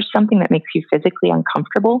 But if there's something that makes you physically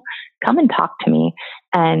uncomfortable, come and talk to me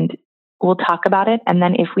and we'll talk about it. And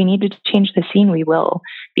then if we need to change the scene, we will,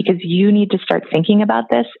 because you need to start thinking about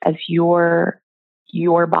this as your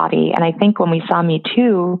body. And I think when we saw Me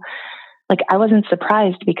Too, like, I wasn't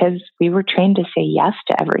surprised because we were trained to say yes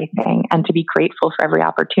to everything and to be grateful for every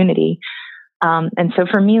opportunity. And so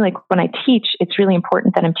for me, like, when I teach, it's really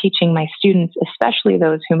important that I'm teaching my students, especially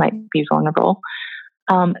those who might be vulnerable,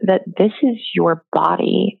 that this is your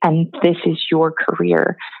body and this is your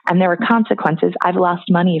career. And there are consequences. I've lost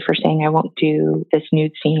money for saying I won't do this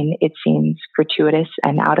nude scene. It seems gratuitous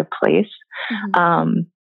and out of place.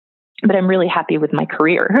 But I'm really happy with my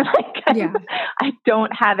career. I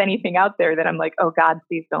don't have anything out there that I'm like, oh God,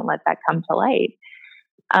 please don't let that come to light.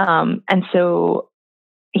 And so,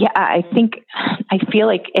 yeah, I feel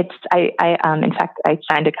like in fact, I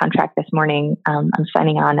signed a contract this morning. I'm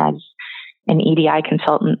signing on as an EDI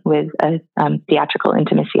consultant with a theatrical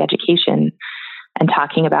intimacy education and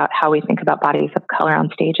talking about how we think about bodies of color on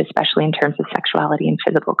stage, especially in terms of sexuality and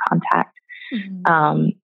physical contact.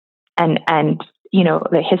 And you know,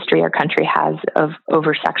 the history our country has of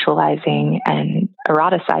over-sexualizing and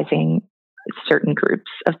eroticizing certain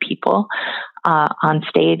groups of people on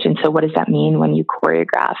stage. And so what does that mean when you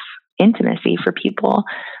choreograph intimacy for people?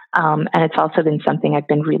 And it's also been something I've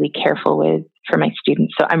been really careful with for my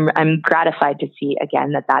students. So I'm gratified to see,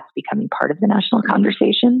 again, that that's becoming part of the national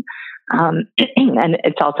conversation. And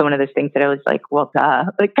it's also one of those things that I was like, well, duh,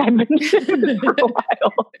 like, I've been doing this for a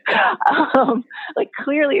while. Like,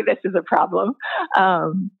 clearly this is a problem.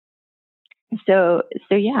 So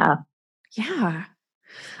yeah. Yeah.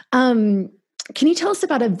 Can you tell us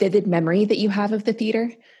about a vivid memory that you have of the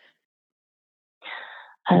theater?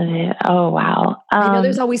 Oh, wow. I know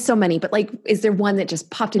there's always so many, but like, is there one that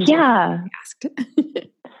just popped into your head?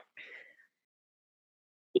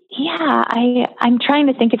 Yeah, I'm trying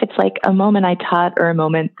to think if it's like a moment I taught or a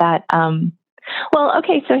moment that, well,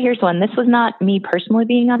 okay, so here's one. This was not me personally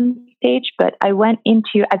being on stage, but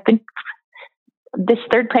this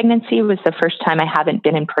third pregnancy was the first time I haven't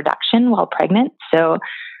been in production while pregnant. So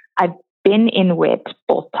I've been in WIT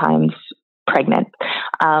both times pregnant,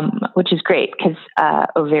 which is great because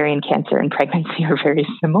ovarian cancer and pregnancy are very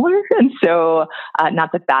similar. And so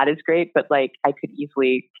not that is great, but like, I could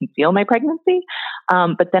easily conceal my pregnancy.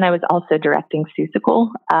 But then I was also directing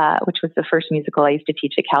Seussical, which was the first musical I used to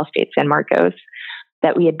teach at Cal State San Marcos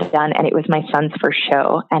that we had done. And it was my son's first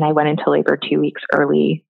show. And I went into labor 2 weeks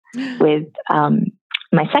early with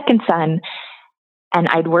my second son. And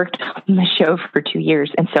I'd worked on the show for 2 years.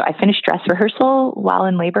 And so I finished dress rehearsal while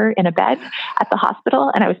in labor in a bed at the hospital.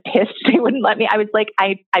 And I was pissed they wouldn't let me. I was like,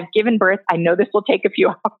 I've given birth. I know this will take a few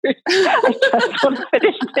hours. I just want to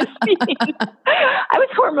finish this scene. I was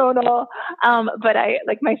hormonal. But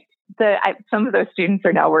some of those students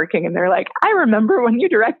are now working and they're like, I remember when you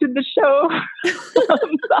directed the show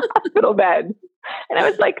from the hospital bed. And I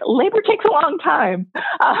was like, labor takes a long time.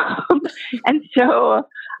 And so,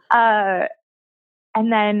 and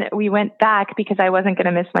then we went back because I wasn't going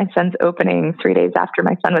to miss my son's opening 3 days after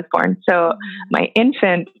my son was born. So my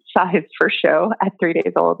infant saw his first show at 3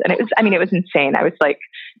 days old. And it was insane. I was like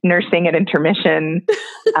nursing at intermission.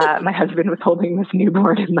 My husband was holding this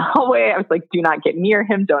newborn in the hallway. I was like, do not get near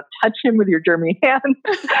him. Don't touch him with your germy hands.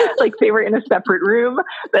 Like they were in a separate room.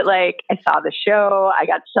 But like I saw the show. I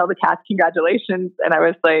got to tell the cast congratulations. And I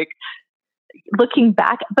was like looking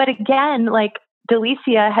back. But again, like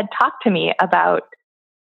Delicia had talked to me about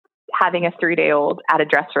having a 3-day-old at a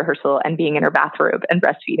dress rehearsal and being in her bathrobe and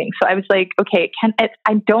breastfeeding. So I was like, okay,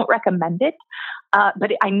 I don't recommend it,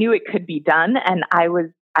 but I knew it could be done, and I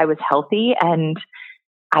was healthy, and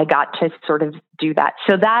I got to sort of do that.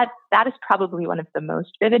 So that is probably one of the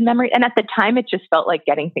most vivid memories. And at the time, it just felt like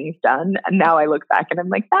getting things done. And now I look back and I'm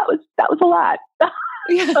like, that was a lot.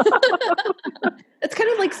 Yeah. It's kind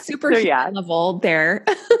of like super level there.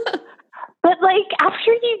 But like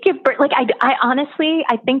after you give birth, like I honestly,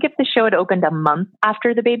 I think if the show had opened a month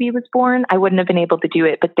after the baby was born, I wouldn't have been able to do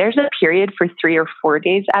it. But there's a period for 3 or 4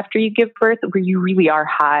 days after you give birth where you really are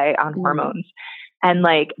high on hormones. And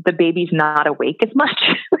like the baby's not awake as much.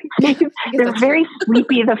 They're very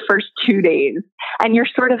sleepy the first 2 days. And you're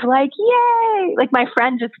sort of like, yay. Like my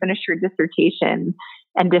friend just finished her dissertation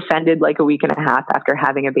and defended like a week and a half after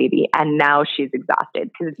having a baby. And now she's exhausted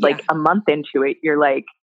because it's like a month into it, you're like,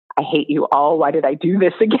 I hate you all. Why did I do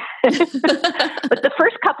this again? But the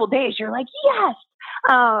first couple days, you're like, yes.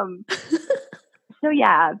 So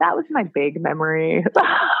yeah, that was my big memory.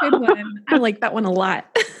 Good one. I like that one a lot.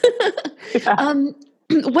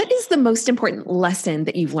 What is the most important lesson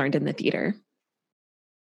that you've learned in the theater?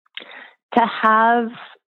 To have,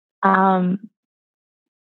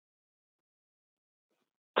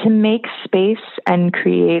 to make space and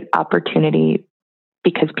create opportunity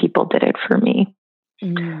because people did it for me.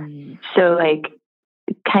 So like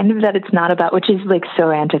kind of that it's not about, which is like so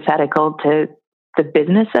antithetical to the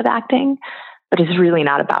business of acting, but it's really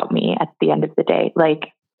not about me at the end of the day.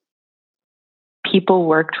 Like people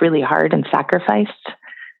worked really hard and sacrificed,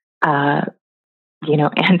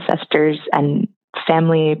 ancestors and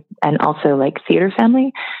family, and also like theater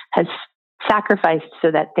family has sacrificed so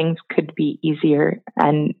that things could be easier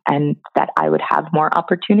and that I would have more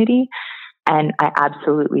opportunity. And I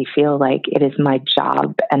absolutely feel like it is my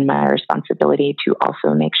job and my responsibility to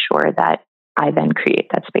also make sure that I then create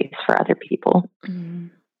that space for other people.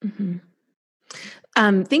 Mm-hmm.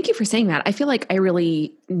 Thank you for saying that. I feel like I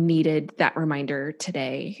really needed that reminder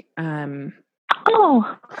today.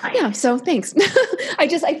 Oh, yeah. So thanks. I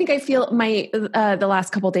think I feel my, the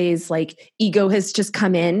last couple of days, like ego has just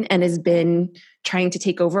come in and has been trying to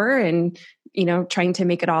take over and, trying to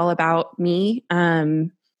make it all about me.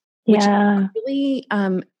 Which really,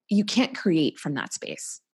 you can't create from that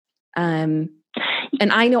space. And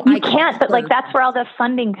I know you can't, but like, that's where all the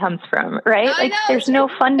funding comes from, right? Like there's no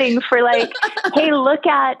funding for like, hey, look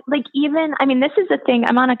at like, even, I mean, this is the thing,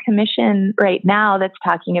 I'm on a commission right now that's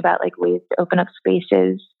talking about like ways to open up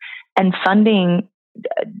spaces and funding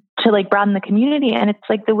to like broaden the community. And it's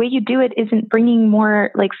like, the way you do it isn't bringing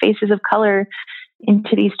more like faces of color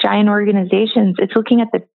into these giant organizations. It's looking at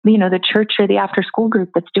the church or the after school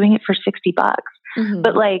group that's doing it for $60. Mm-hmm.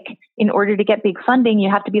 But like, in order to get big funding, you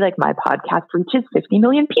have to be like, my podcast reaches 50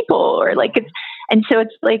 million people, or like and so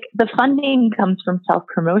it's like the funding comes from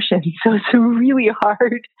self-promotion. So it's really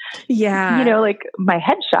hard. Yeah. Like my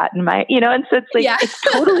headshot and my, and so it's like, it's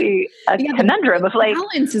totally a conundrum of like,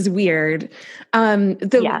 balance is weird.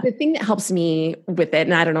 The thing that helps me with it,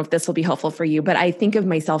 and I don't know if this will be helpful for you, but I think of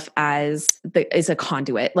myself as a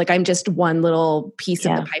conduit. Like I'm just one little piece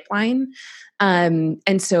of the pipeline.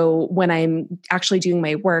 And so when I'm actually doing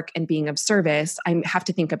my work and being of service, I have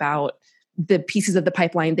to think about the pieces of the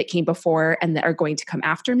pipeline that came before and that are going to come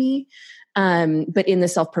after me. But in the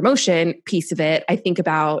self-promotion piece of it, I think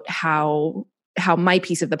about how my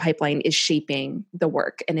piece of the pipeline is shaping the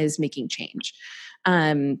work and is making change.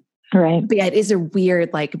 Right. But yeah, it is a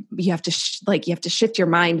weird, like you have to shift your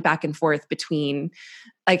mind back and forth between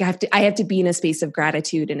like, I have to be in a space of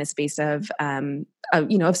gratitude, in a space of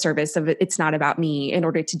service, of it's not about me in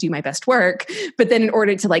order to do my best work. But then in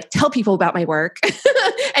order to like tell people about my work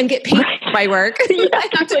and get paid for my work, I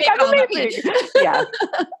have to make it all about me. Yeah.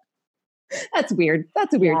 That's weird.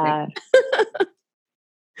 That's a weird thing.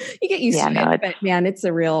 You get used to it, but man, it's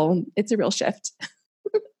a real shift.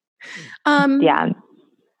 Yeah.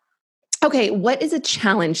 Okay. What is a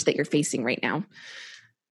challenge that you're facing right now?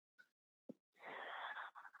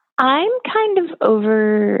 I'm kind of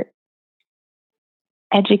over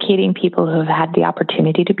educating people who have had the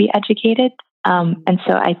opportunity to be educated. And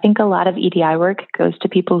so I think a lot of EDI work goes to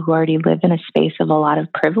people who already live in a space of a lot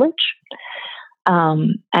of privilege,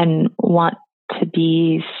 and want to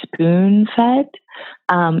be spoon fed.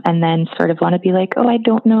 and then sort of want to be like, oh, I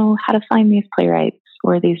don't know how to find these playwrights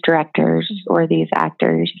or these directors or these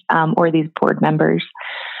actors or these board members.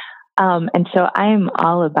 And so I'm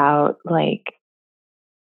all about like,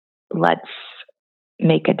 let's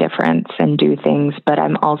make a difference and do things, but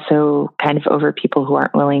I'm also kind of over people who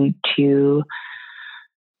aren't willing to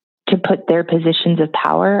put their positions of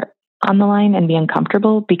power on the line and be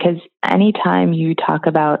uncomfortable, because anytime you talk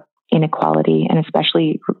about inequality, and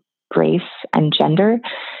especially race and gender,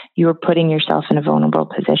 you're putting yourself in a vulnerable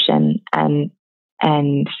position and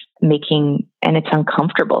it's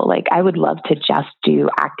uncomfortable. Like, I would love to just do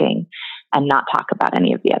acting and not talk about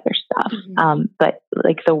any of the other stuff. But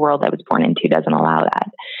like, the world I was born into doesn't allow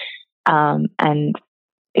that.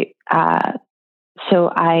 So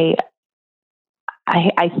I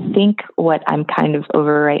think what I'm kind of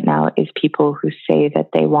over right now is people who say that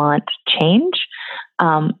they want change,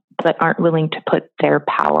 but aren't willing to put their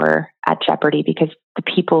power at jeopardy, because the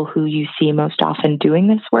people who you see most often doing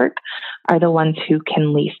this work are the ones who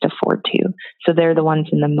can least afford to. So they're the ones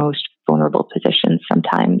in the most vulnerable positions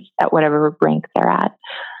sometimes at whatever rank they're at.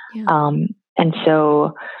 Yeah. And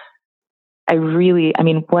so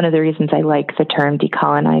one of the reasons I like the term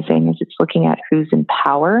decolonizing is it's looking at who's in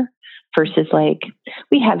power versus like,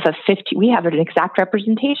 we have an exact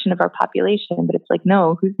representation of our population, but it's like,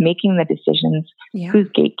 no, who's making the decisions, who's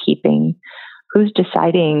gatekeeping, who's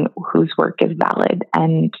deciding whose work is valid.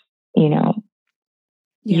 And,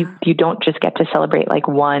 you don't just get to celebrate like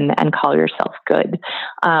one and call yourself good.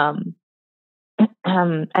 And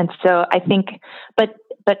so I think, but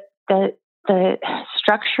the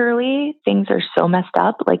structurally things are so messed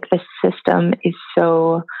up. Like, the system is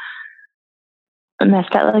so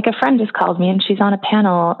messed up. Like, a friend just called me and she's on a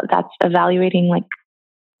panel that's evaluating like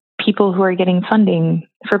people who are getting funding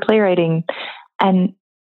for playwriting, and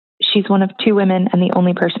she's one of two women and the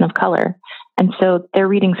only person of color. And so they're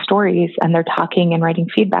reading stories and they're talking and writing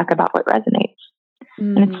feedback about what resonates.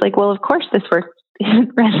 And it's like, well, of course this work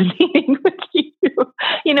isn't resonating with you,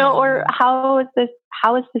 or how is this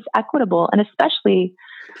equitable? And especially,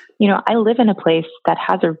 I live in a place that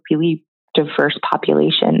has a really diverse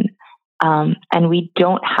population. And we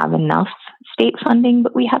don't have enough state funding,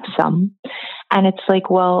 but we have some. And it's like,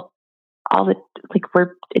 well,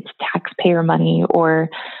 it's taxpayer money, or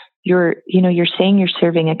you're saying you're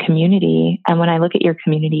serving a community. And when I look at your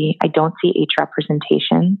community, I don't see age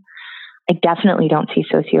representation. I definitely don't see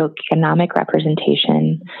socioeconomic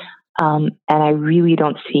representation. And I really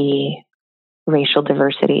don't see racial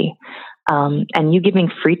diversity. And you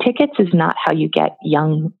giving free tickets is not how you get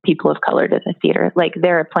young people of color to the theater. Like,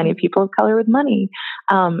 there are plenty of people of color with money.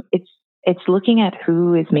 It's looking at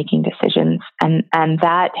who is making decisions. And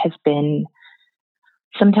that has been,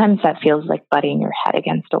 sometimes that feels like butting your head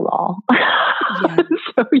against a wall. Yeah.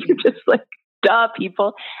 So you're just like, duh,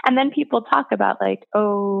 people. And then people talk about like,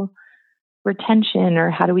 oh, retention, or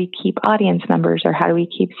how do we keep audience members, or how do we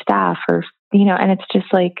keep staff, or, and it's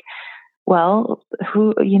just like, well,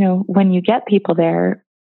 when you get people there,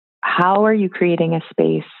 how are you creating a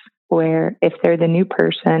space where if they're the new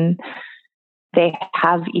person, they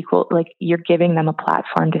have equal, like, you're giving them a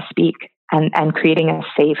platform to speak and creating a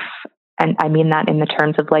safe, and I mean that in the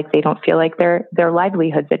terms of like, they don't feel like their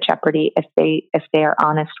livelihood's at jeopardy if they are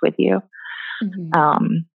honest with you.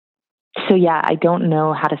 So yeah, I don't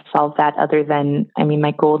know how to solve that other than,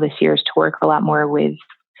 my goal this year is to work a lot more with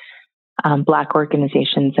Black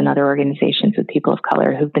organizations and other organizations with people of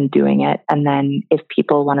color who've been doing it. And then if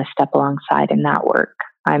people want to step alongside in that work,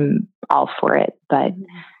 I'm all for it. But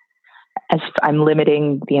as I'm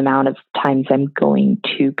limiting the amount of times I'm going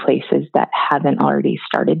to places that haven't already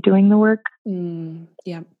started doing the work.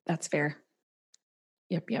 Yeah, that's fair.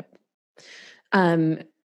 Yep.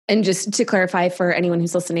 And just to clarify for anyone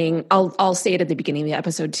who's listening, I'll say it at the beginning of the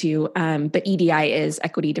episode too. But EDI is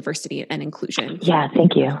equity, diversity, and inclusion. Yeah,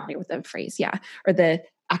 thank you. With the phrase, or the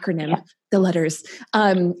acronym, the letters.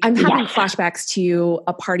 I'm having flashbacks to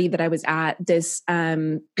a party that I was at.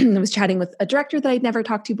 I was chatting with a director that I'd never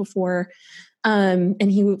talked to before. And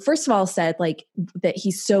he first of all said like that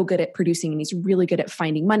he's so good at producing and he's really good at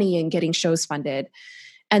finding money and getting shows funded.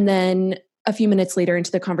 And then a few minutes later into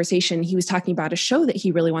the conversation, he was talking about a show that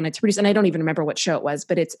he really wanted to produce. And I don't even remember what show it was,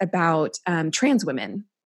 but it's about trans women.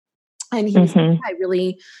 And he was like, I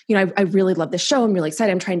really love this show. I'm really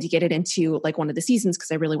excited. I'm trying to get it into like one of the seasons because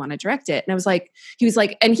I really want to direct it. And he was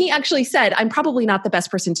like, and he actually said, I'm probably not the best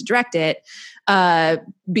person to direct it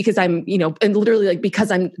because I'm, and literally like, because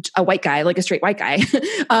I'm a white guy, like a straight white guy.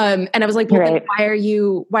 And I was like, well, then why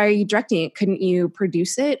are you directing it? Couldn't you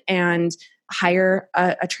produce it and hire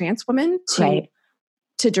a trans woman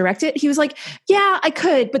to direct it? He was like, yeah, I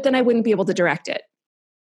could, but then I wouldn't be able to direct it.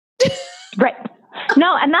 Right.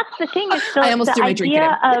 No, and that's the thing is still I almost the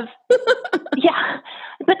idea of, yeah.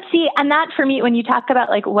 But see, and that for me, when you talk about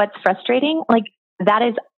like what's frustrating, like that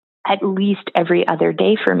is at least every other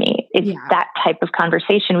day for me. It's that type of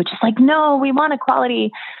conversation, which is like, no, we want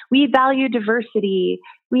equality. We value diversity.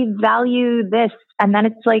 We value this. And then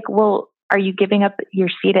it's like, well, are you giving up your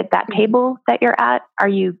seat at that table that you're at? Are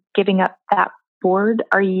you giving up that board?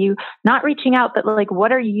 Are you not reaching out, but like,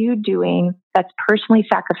 what are you doing that's personally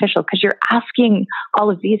sacrificial? Because you're asking all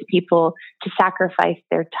of these people to sacrifice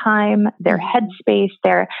their time, their headspace,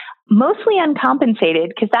 they're mostly uncompensated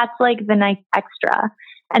because that's like the nice extra.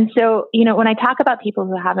 And so, you know, when I talk about people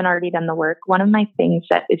who haven't already done the work, one of my things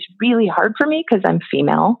that is really hard for me because I'm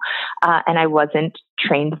female and I wasn't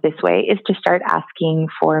trained this way is to start asking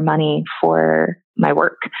for money for my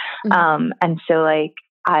work. And so like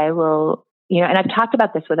I will, you know, and I've talked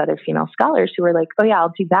about this with other female scholars who are like, oh yeah,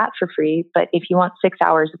 I'll do that for free. But if you want 6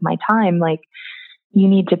 hours of my time, like you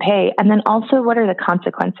need to pay. And then also what are the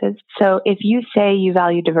consequences? So if you say you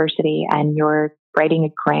value diversity and you're writing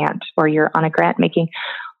a grant or you're on a grant making,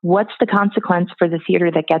 what's the consequence for the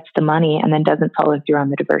theater that gets the money and then doesn't follow through on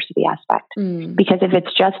the diversity aspect? Because if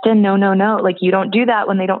it's just a no, like you don't do that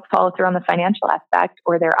when they don't follow through on the financial aspect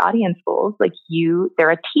or their audience goals, like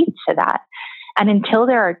there are teeth to that. And until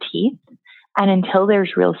there are teeth and until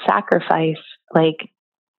there's real sacrifice, like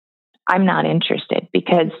I'm not interested,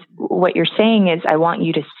 because what you're saying is I want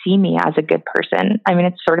you to see me as a good person. I mean,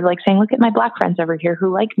 it's sort of like saying, look at my Black friends over here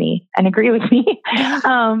who like me and agree with me.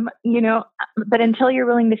 You know, but until you're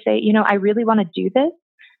willing to say, you know, I really want to do this,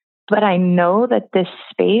 but I know that this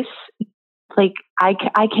space, like I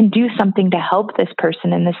can do something to help this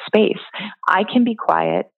person in this space. I can be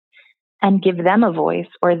quiet and give them a voice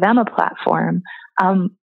or them a platform.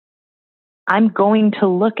 I'm going to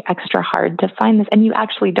look extra hard to find this. And you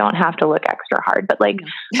actually don't have to look extra hard, but like,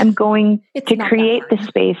 I'm going to create the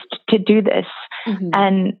space to do this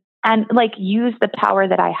and like use the power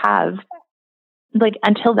that I have. Like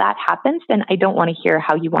until that happens, then I don't want to hear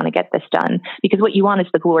how you want to get this done, because what you want is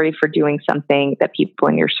the glory for doing something that people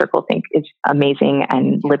in your circle think is amazing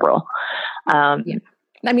and liberal.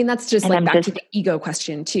 I mean, that's just like back to the ego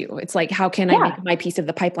question too. It's like, how can I make my piece of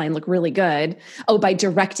the pipeline look really good? Oh, by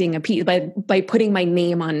directing a piece, by putting my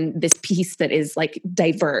name on this piece that is like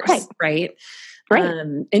diverse, right?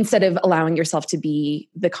 Instead of allowing yourself to be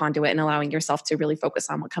the conduit and allowing yourself to really focus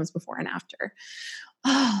on what comes before and after.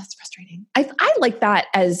 Oh, it's frustrating. I like that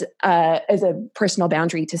as a personal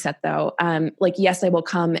boundary to set though. Like, yes, I will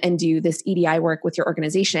come and do this EDI work with your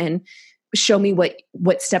organization. Show me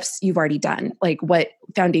what steps you've already done. Like what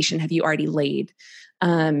foundation have you already laid? So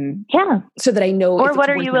that I know. Or what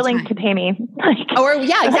are you willing to pay me?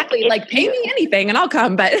 Exactly. Like pay me anything and I'll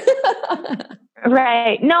come, but.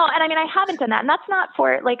 Right. No. And I mean, I haven't done that. And that's not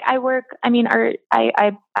for like, I go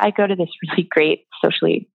to this really great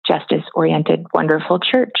socially justice oriented, wonderful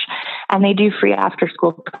church, and they do free after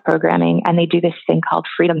school programming. And they do this thing called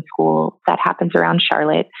Freedom School that happens around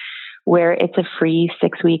Charlotte, where it's a free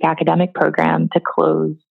 6-week academic program to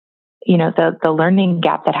close, you know, the learning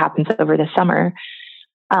gap that happens over the summer.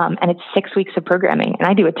 And it's 6 weeks of programming. And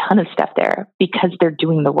I do a ton of stuff there because they're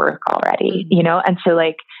doing the work already, you know? And so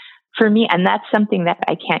like for me, and that's something that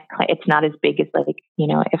I can't, it's not as big as like, you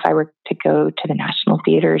know, if I were to go to the National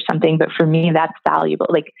Theater or something, but for me, that's valuable.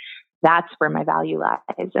 Like that's where my value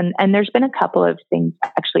lies. And there's been a couple of things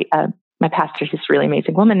actually, my pastor's this really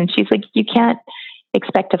amazing woman, and she's like, you can't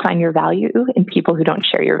expect to find your value in people who don't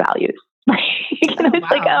share your values. It's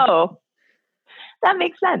like, oh, that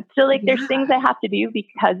makes sense. So like, there's things I have to do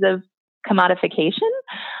because of commodification.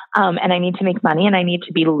 And I need to make money and I need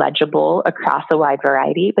to be legible across a wide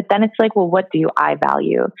variety. But then it's like, well, what do I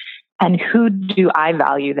value? And who do I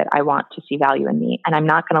value that I want to see value in me? And I'm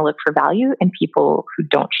not going to look for value in people who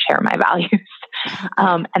don't share my values.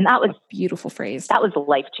 And that was a beautiful phrase. That was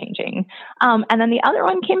life-changing. And then the other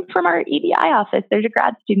one came from our EDI office. There's a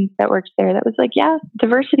grad student that works there that was like, yeah,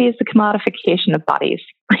 diversity is the commodification of bodies.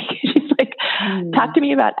 She's like, talk to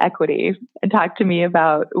me about equity and talk to me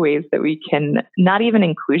about ways that we can not even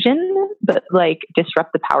inclusion, but like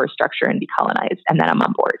disrupt the power structure and decolonize. And then I'm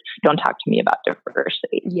on board. Don't talk to me about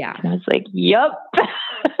diversity. Yeah. And I was like, yep.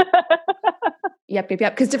 Yep.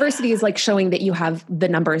 Because diversity is like showing that you have the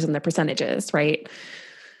numbers and the percentages, right?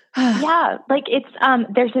 Yeah. Like it's,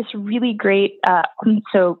 there's this really great,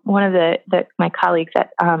 so one of my colleagues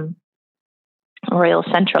at Royal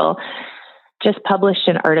Central just published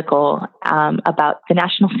an article about the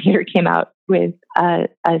National Theater came out with a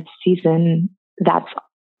season that's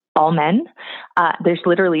all men. There's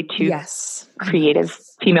literally two creative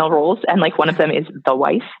female roles, and like one of them is the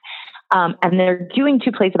wife. And they're doing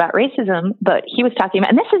 2 plays about racism, but he was talking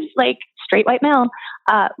about, and this is like straight white male,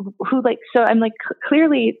 who like, so I'm like,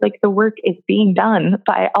 clearly like the work is being done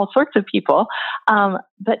by all sorts of people.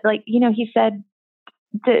 But like, he said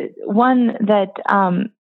the one that,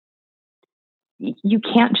 you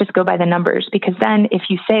can't just go by the numbers, because then if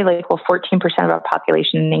you say like, well, 14% of our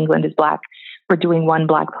population in England is Black, we're doing 1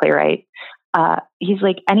 Black playwright. He's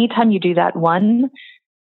like, anytime you do that, one,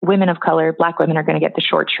 women of color, Black women are going to get the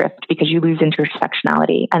short shrift because you lose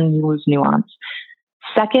intersectionality and you lose nuance.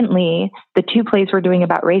 Secondly, the 2 plays we're doing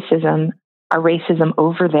about racism are racism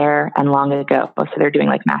over there and long ago. So they're doing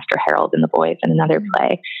like Master Harold and the Boys and another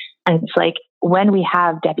play. And it's like, when we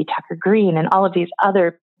have Debbie Tucker Green and all of these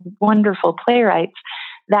other wonderful playwrights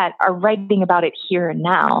that are writing about it here and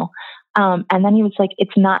now. And then he was like,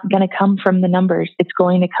 it's not going to come from the numbers. It's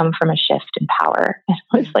going to come from a shift in power. And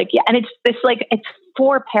I was like, yeah. And it's this like, it's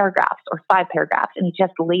 4 paragraphs or 5 paragraphs. And he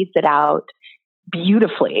just lays it out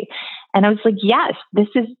beautifully. And I was like, yes, this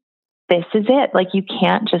is it. Like, you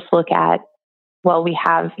can't just look at, well, we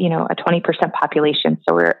have, a 20% population,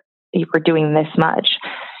 so we're doing this much.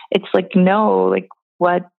 It's like, no, like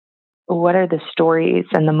what are the stories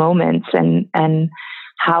and the moments, and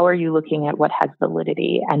how are you looking at what has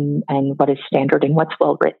validity and what is standard and what's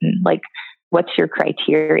well written? Like, what's your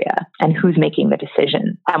criteria and who's making the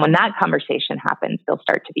decision? And when that conversation happens, there'll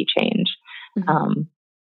start to be change. Mm-hmm.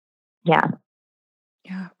 Yeah.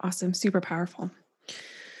 Yeah. Awesome. Super powerful.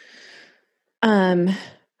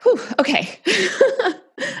 Okay.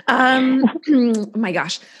 Oh my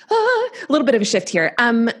gosh. A little bit of a shift here.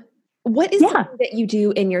 What is something that you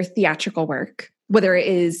do in your theatrical work, whether it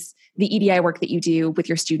is the EDI work that you do with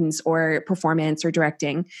your students or performance or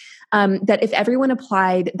directing, that if everyone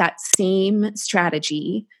applied that same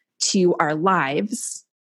strategy to our lives,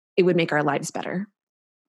 it would make our lives better?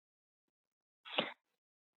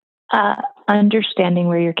 Understanding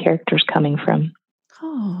where your character's coming from.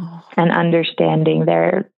 Oh. And understanding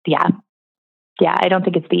I don't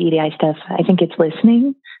think it's the EDI stuff. I think it's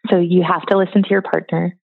listening. So you have to listen to your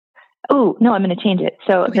partner. Oh, no, I'm going to change it.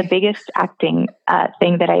 So the biggest acting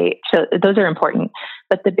thing so those are important,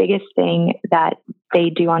 but the biggest thing that they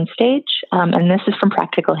do on stage, and this is from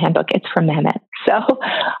Practical Handbook, it's from Mehmet. So,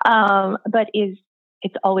 but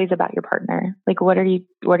it's always about your partner. Like, what are you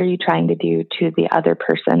trying to do to the other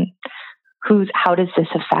person? How does this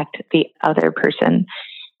affect the other person?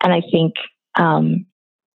 And I think,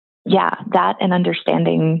 that and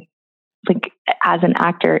understanding, like, as an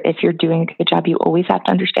actor, if you're doing a good job, you always have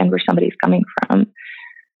to understand where somebody's coming from.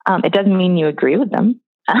 It doesn't mean you agree with them,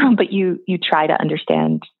 but you try to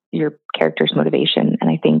understand your character's motivation. And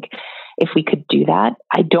I think if we could do that,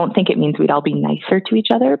 I don't think it means we'd all be nicer to each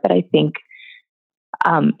other, but I think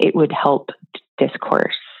it would help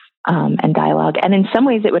discourse and dialogue. And in some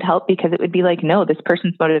ways it would help, because it would be like, no, this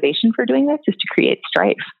person's motivation for doing this is to create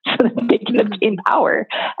strife so that they can obtain power.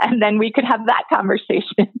 And then we could have that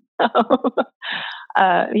conversation.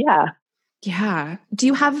 Yeah. Do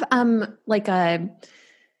you have like a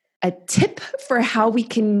tip for how we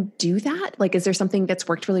can do that? Like, is there something that's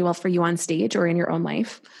worked really well for you on stage or in your own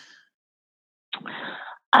life?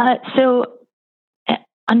 So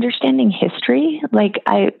understanding history,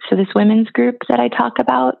 so this women's group that I talk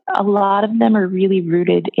about, a lot of them are really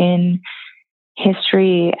rooted in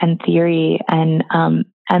history and theory and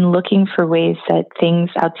looking for ways that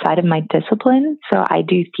things outside of my discipline. So I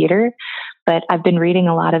do theater, but I've been reading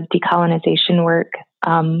a lot of decolonization work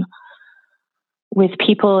with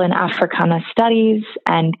people in Africana studies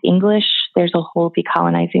and English. There's a whole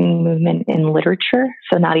decolonizing movement in literature.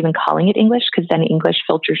 So not even calling it English, because then English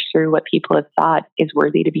filters through what people have thought is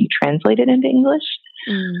worthy to be translated into English.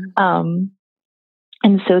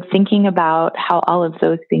 And so thinking about how all of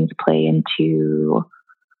those things play into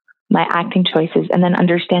my acting choices, and then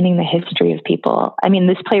understanding the history of people. I mean,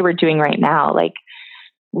 this play we're doing right now, like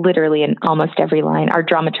literally in almost every line, our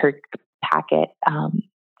dramaturg packet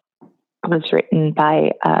was written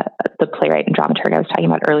by the playwright and dramaturg I was talking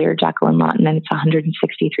about earlier, Jacqueline Lawton, and it's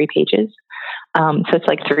 163 pages. So it's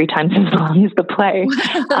like 3 times as long as the play,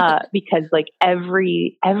 because like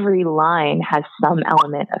every line has some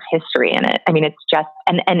element of history in it. I mean, it's just,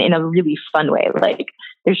 and in a really fun way. Like,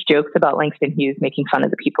 there's jokes about Langston Hughes making fun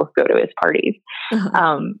of the people who go to his parties.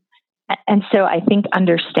 And so I think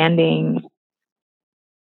understanding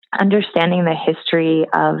the history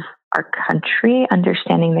of our country,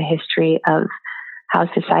 understanding the history of how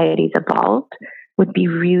societies evolved would be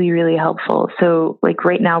really, really helpful. So like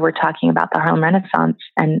right now we're talking about the Harlem Renaissance.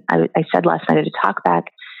 And I said last night at a talk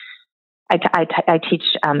back, I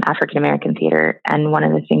teach African-American theater. And one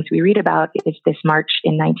of the things we read about is this march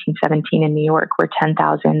in 1917 in New York, where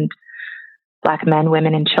 10,000 Black men,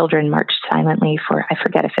 women, and children marched silently for, I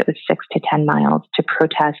forget if it was 6 to 10 miles to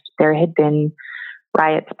protest. There had been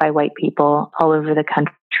riots by white people all over the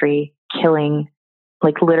country, killing,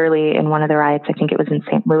 like literally in one of the riots, I think it was in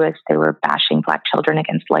St. Louis, they were bashing Black children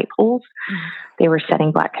against light poles. They were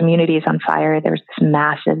setting Black communities on fire. There was this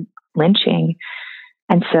massive lynching.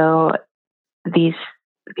 And so these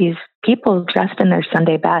people dressed in their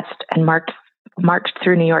Sunday best and marched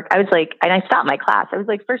through New York. I was like, and I stopped my class. I was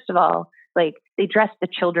like, first of all, like they dressed the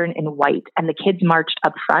children in white and the kids marched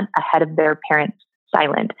up front ahead of their parents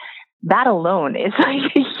silent. That alone is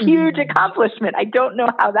like a huge accomplishment. I don't know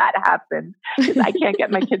how that happened because I can't get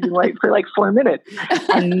my kids in white for like 4 minutes,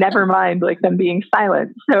 and never mind like them being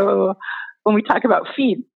silent. So when we talk about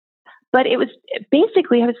feet, but it was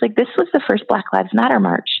basically, I was like, this was the first Black Lives Matter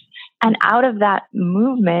march. And out of that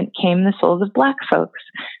movement came the Souls of Black Folks,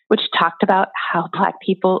 which talked about how Black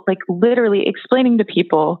people, like literally explaining to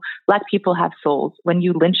people, Black people have souls. When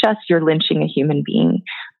you lynch us, you're lynching a human being.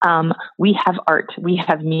 We have art, we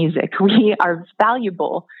have music, we are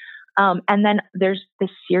valuable. And then there's this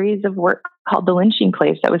series of work called The Lynching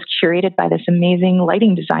Place that was curated by this amazing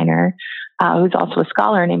lighting designer, who's also a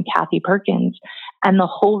scholar, named Kathy Perkins. And the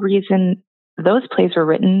whole reason those plays were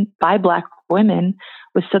written by Black women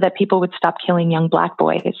was so that people would stop killing young Black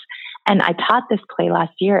boys. And I taught this play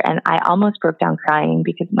last year and I almost broke down crying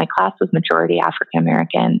because my class was majority African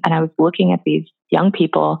American. And I was looking at these young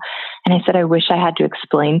people and I said, I wish I had to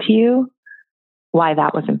explain to you why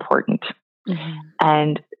that was important.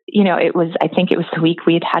 And, you know, I think it was the week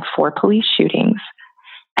we had 4 police shootings.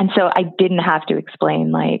 And so I didn't have to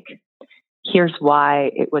explain, like, here's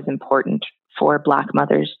why it was important for Black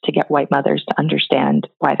mothers to get white mothers to understand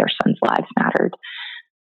why their sons' lives mattered.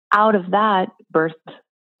 Out of that birthed,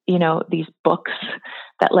 you know, these books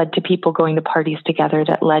that led to people going to parties together,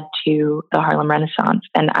 that led to the Harlem Renaissance.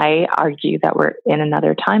 And I argue that we're in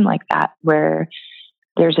another time like that, where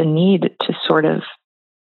there's a need to sort of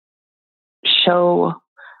show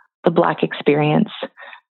the Black experience,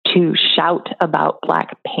 to shout about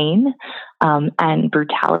Black pain and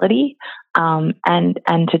brutality, and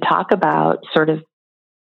to talk about sort of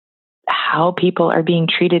how people are being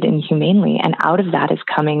treated inhumanely. And out of that is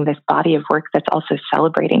coming this body of work that's also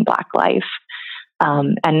celebrating Black life,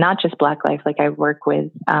 and not just Black life. Like I work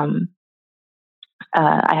with, I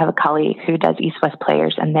have a colleague who does East-West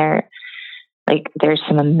Players, and there's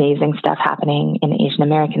some amazing stuff happening in Asian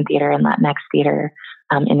American theater and Latinx theater,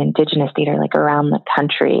 in Indigenous theater, like around the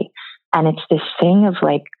country. And it's this thing of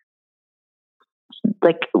like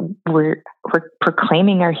we're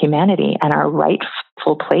proclaiming our humanity and our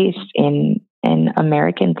rightful place in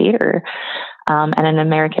American theater, and in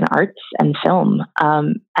American arts and film.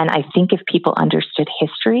 And I think if people understood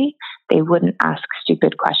history, they wouldn't ask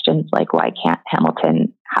stupid questions like, why can't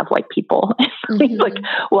Hamilton have white people? Like,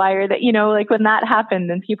 why are they, you know, like when that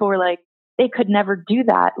happened and people were like, they could never do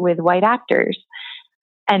that with white actors.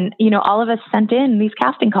 And, you know, all of us sent in these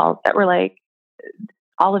casting calls that were like,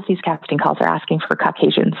 all of these casting calls are asking for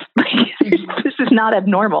Caucasians. This is not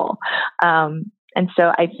abnormal. And so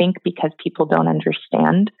I think because people don't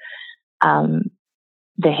understand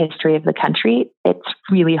the history of the country, it's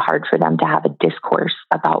really hard for them to have a discourse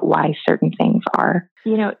about why certain things are.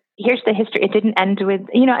 You know, here's the history. It didn't end with,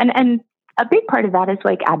 you know, and a big part of that is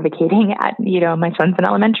like advocating at, you know, my son's in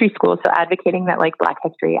elementary school. So advocating that like Black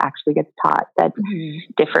history actually gets taught, that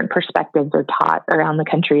different perspectives are taught around the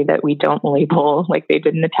country, that we don't label like they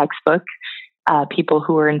did in the textbook, people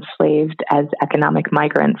who were enslaved as economic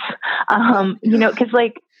migrants. You know, cause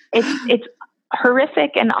like it's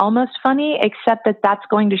horrific and almost funny, except that that's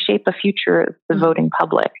going to shape a future of the voting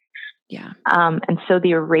public. Yeah. And so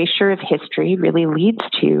the erasure of history really leads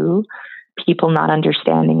to people not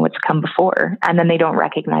understanding what's come before. And then they don't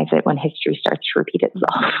recognize it when history starts to repeat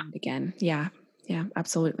itself. Again. Yeah. Yeah,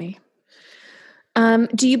 absolutely.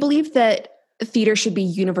 Do you believe that theater should be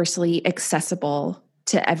universally accessible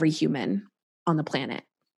to every human on the planet?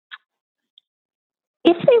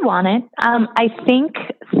 If they want it. I think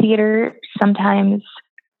theater sometimes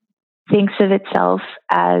thinks of itself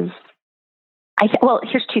as, well,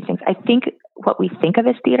 here's 2 things. I think what we think of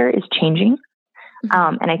as theater is changing.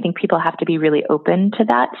 And I think people have to be really open to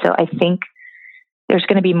that. So I think there's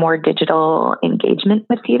going to be more digital engagement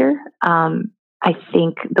with theater. I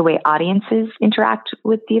think the way audiences interact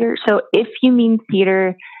with theater. So if you mean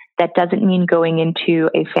theater that doesn't mean going into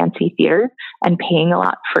a fancy theater and paying a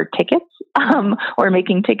lot for tickets, or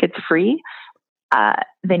making tickets free,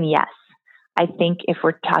 then yes. I think if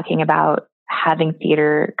we're talking about having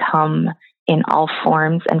theater come in all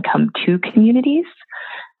forms and come to communities,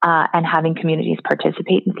 and having communities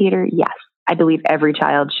participate in theater, yes. I believe every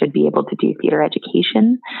child should be able to do theater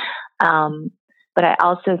education. But I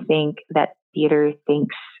also think that theater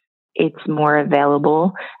thinks it's more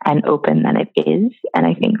available and open than it is. And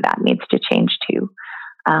I think that needs to change too.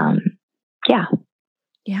 Yeah.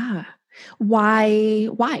 Yeah. Why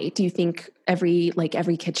do you think every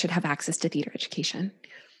kid should have access to theater education?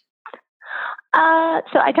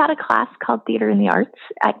 So I taught a class called Theater in the Arts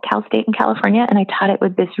at Cal State in California, and I taught it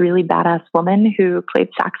with this really badass woman who played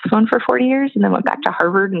saxophone for 40 years and then went back to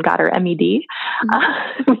Harvard and got her MED.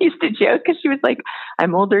 We used to joke because she was like,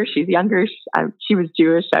 I'm older, she's younger, she was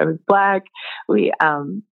Jewish, I was Black. We,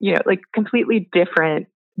 like completely different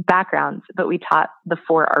backgrounds, but we taught the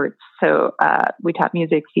 4 arts. So we taught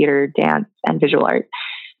music, theater, dance, and visual art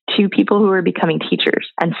to people who were becoming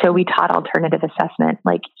teachers. And so we taught alternative assessment,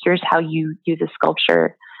 like here's how you use a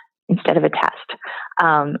sculpture instead of a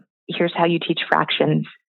test. Here's how you teach fractions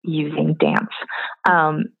using dance.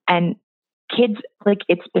 And kids, like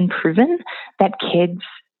it's been proven that kids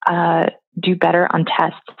do better on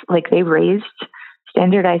tests. Like they raised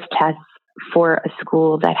standardized tests for a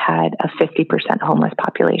school that had a 50% homeless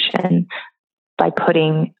population by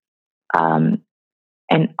putting a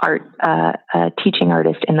teaching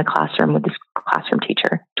artist in the classroom with this classroom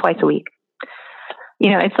teacher twice a week.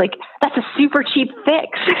 It's like, that's a super cheap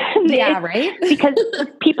fix. Yeah, right? Because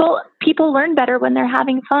people learn better when they're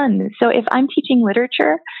having fun. So if I'm teaching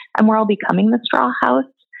literature and we're all becoming the Straw House,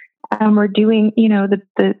 and we're doing,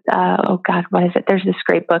 oh God, what is it? There's this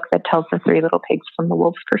great book that tells the 3 little pigs from the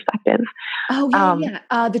wolf's perspective. Oh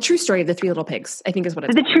yeah. The true story of the 3 little pigs, I think is what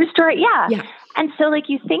it's the called. True story. Yeah. Yeah. And so like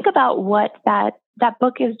you think about what that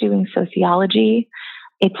book is doing: sociology,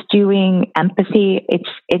 it's doing empathy,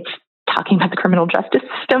 it's talking about the criminal justice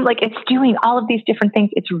system. Like it's doing all of these different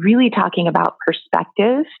things. It's really talking about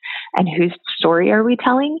perspective and whose story are we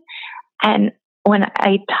telling? And when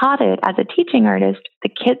I taught it as a teaching artist, the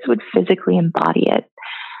kids would physically embody it.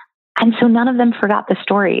 And so none of them forgot the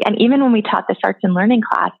story. And even when we taught this arts and learning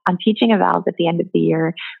class on teaching evals at the end of the year,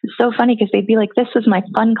 it was so funny because they'd be like, this was my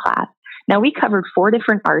fun class. Now we covered 4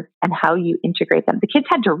 different arts and how you integrate them. The kids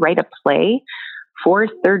had to write a play for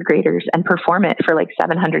 3rd graders and perform it for like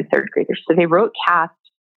 700 3rd graders. So they wrote cast,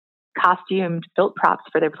 costumed, built props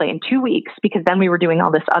for their play in 2 weeks, because then we were doing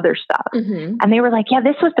all this other stuff. Mm-hmm. And they were like, yeah,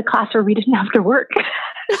 this was the class where we didn't have to work.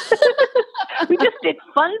 We just did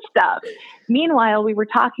fun stuff. Meanwhile, we were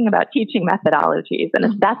talking about teaching methodologies and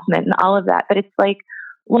assessment and all of that. But it's like,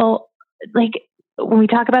 well, like when we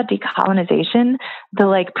talk about decolonization,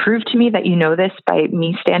 prove to me that you know this by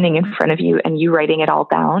me standing in front of you and you writing it all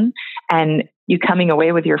down and you coming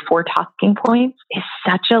away with your 4 talking points is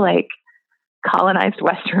such a colonized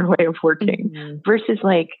Western way of working versus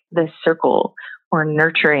the circle or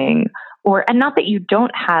nurturing and not that you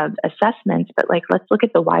don't have assessments, but let's look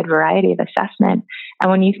at the wide variety of assessment.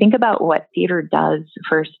 And when you think about what theater does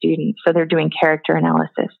for students, so they're doing character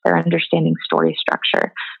analysis, they're understanding story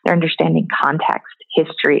structure, they're understanding context,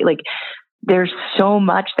 history. There's so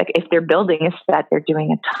much that if they're building a set, they're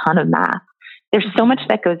doing a ton of math. There's so much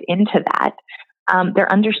that goes into that.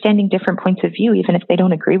 They're understanding different points of view, even if they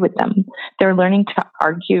don't agree with them. They're learning to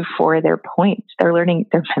argue for their points. They're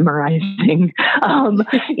memorizing,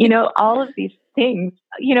 all of these things,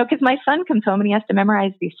 because my son comes home and he has to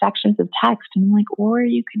memorize these sections of text. And I'm like, or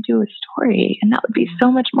you could do a story and that would be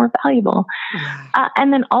so much more valuable. Yeah.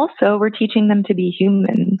 And then also we're teaching them to be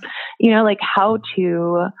human, how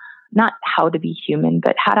to, not how to be human,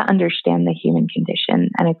 but how to understand the human condition.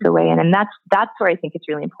 And it's a way in. And that's where I think it's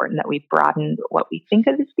really important that we broaden what we think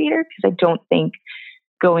of as theater, because I don't think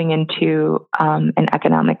going into an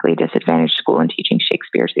economically disadvantaged school and teaching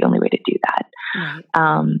Shakespeare is the only way to do that.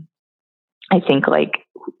 Right. I think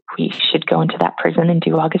we should go into that prison and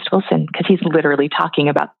do August Wilson, because he's literally talking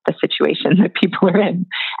about the situation that people are in,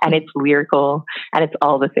 and it's lyrical and it's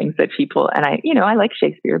all the things that people, and I like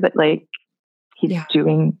Shakespeare, but he's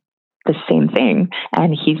doing the same thing.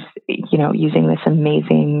 And he's, using this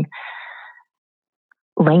amazing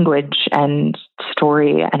language and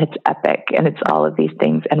story, and it's epic and it's all of these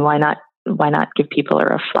things. And why not give people a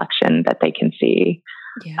reflection that they can see?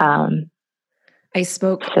 Yeah. I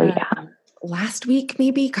spoke last week,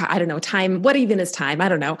 maybe, I don't know, time, what even is time? I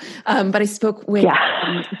don't know. But I spoke with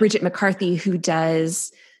Bridget McCarthy,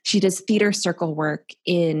 she does theater circle work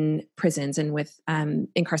in prisons and with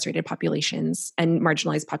incarcerated populations and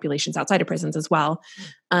marginalized populations outside of prisons as well.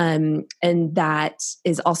 And that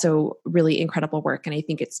is also really incredible work. And I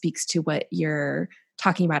think it speaks to what you're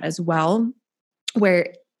talking about as well, where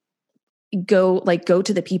go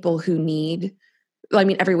to the people who need,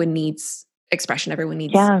 everyone needs expression. Everyone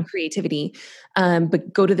needs creativity.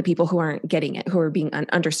 But go to the people who aren't getting it, who are being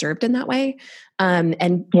underserved in that way.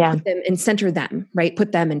 And put them and center them, right?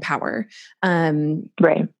 Put them in power.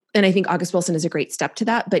 Right. And I think August Wilson is a great step to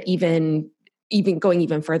that. But even going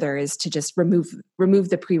even further is to just remove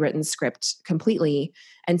the pre-written script completely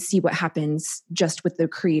and see what happens just with the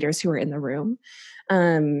creators who are in the room.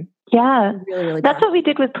 Really, really that's what we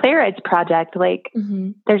did with Playwrights Project. Like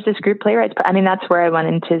there's this group Playwrights. I mean, that's where I went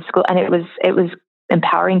into school, and it was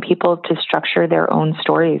empowering people to structure their own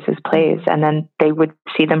stories as plays, and then they would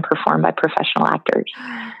see them performed by professional actors.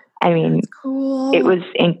 I mean, that's cool. It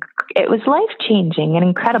was life-changing and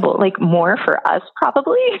incredible, like more for us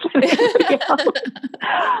probably than anybody else.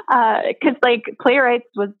 'Cause like Playwrights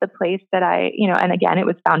was the place that I, and again, it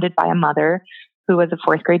was founded by a mother who was a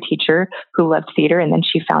fourth grade teacher who loved theater. And then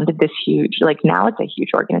she founded this huge, like now it's a huge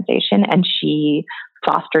organization, and she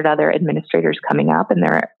fostered other administrators coming up. And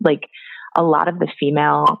there are like a lot of the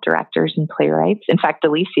female directors and playwrights. In fact,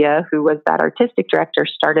 Alicia, who was that artistic director,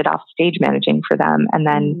 started off stage managing for them. And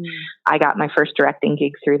then I got my first directing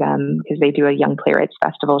gig through them because they do a Young Playwrights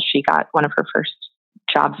Festival. She got one of her first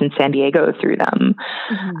jobs in San Diego through them.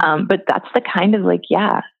 But that's the kind of like,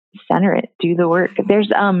 center it, do the work.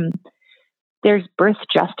 There's birth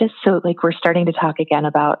justice. So like we're starting to talk again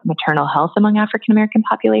about maternal health among African-American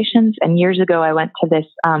populations. And years ago, I went to this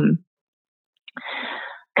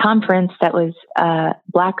conference that was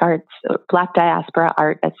Black diaspora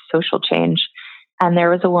art as social change. And there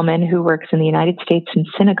was a woman who works in the United States in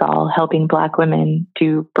Senegal helping Black women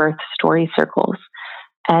do birth story circles.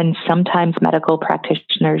 And sometimes medical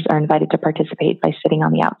practitioners are invited to participate by sitting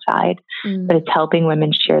on the outside. But it's helping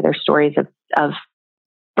women share their stories of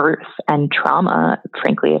birth and trauma.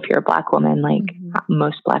 Frankly, if you're a Black woman, like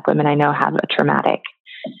most Black women I know have a traumatic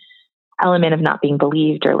element of not being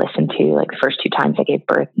believed or listened to. Like the first 2 times I gave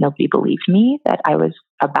birth, nobody believed me that I was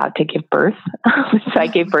about to give birth. So I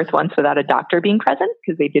gave birth once without a doctor being present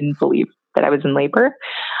because they didn't believe that I was in labor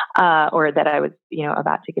or that I was,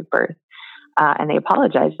 about to give birth. And they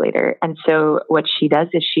apologized later. And so what she does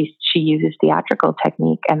is she uses theatrical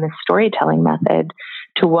technique and the storytelling method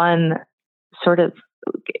to one, sort of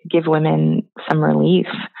give women some relief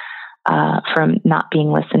from not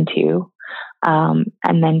being listened to.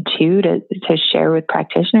 And then 2, to share with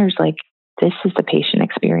practitioners, like, this is the patient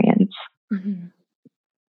experience.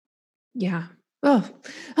 Yeah. Oh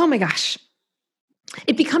my gosh.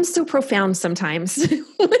 It becomes so profound sometimes. And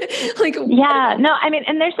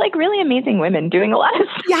there's like really amazing women doing a lot of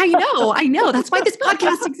stuff. Yeah, I know. That's why this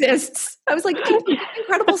podcast exists. I was like,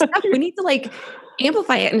 incredible stuff. We need to like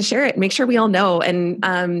amplify it and share it, make sure we all know. And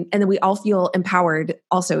then we all feel empowered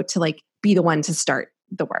also to like be the one to start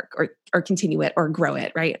the work or continue it or grow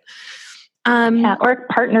it. Right. Or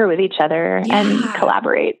partner with each other and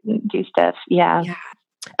collaborate and do stuff. Yeah.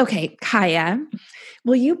 Okay. Kaya,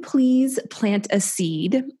 will you please plant a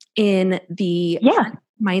seed in the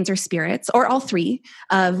minds or spirits, or all 3,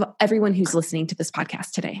 of everyone who's listening to this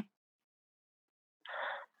podcast today?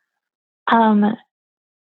 I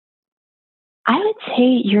would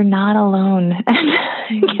say you're not alone.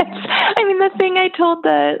 The thing I told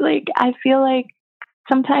I feel like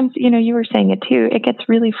sometimes, you were saying it too, it gets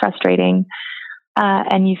really frustrating.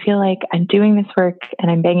 And you feel like I'm doing this work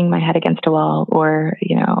and I'm banging my head against a wall, or,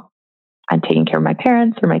 I'm taking care of my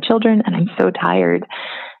parents or my children and I'm so tired.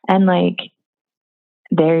 And like,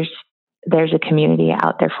 there's a community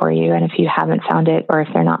out there for you. And if you haven't found it, or if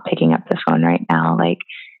they're not picking up the phone right now, like,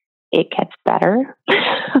 it gets better,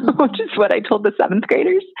 which is what I told the 7th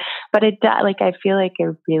graders. But it does, like, I feel like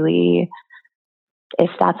it really,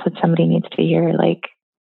 if that's what somebody needs to hear, like,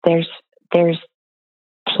 there's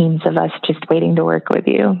teams of us just waiting to work with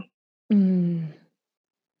you.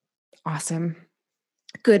 Awesome.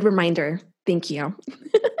 Good reminder. Thank you.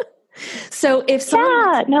 So if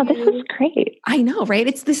someone this is great. I know, right?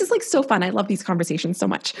 This is like so fun. I love these conversations so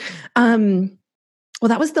much. Well,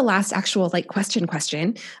 that was the last actual question.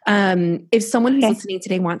 If someone who's listening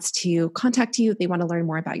today wants to contact you, they want to learn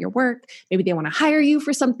more about your work, maybe they want to hire you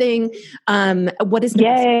for something. What is the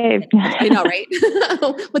best? I know, right?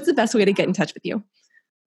 What's the best way to get in touch with you?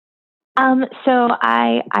 So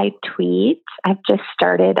I tweet. I've just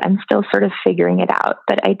started. I'm still sort of figuring it out,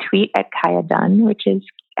 but I tweet at Kaya Dunn, which is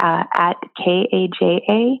at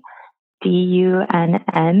KAJADUNN.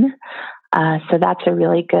 So that's a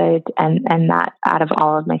really good, and that out of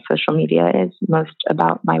all of my social media is most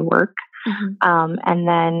about my work. And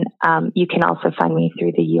then you can also find me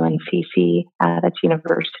through the UNCC, that's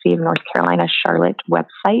University of North Carolina, Charlotte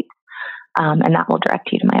website. And that will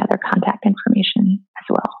direct you to my other contact information as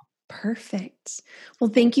well. Perfect. Well,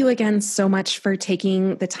 thank you again so much for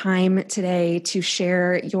taking the time today to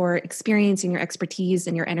share your experience and your expertise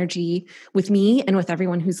and your energy with me and with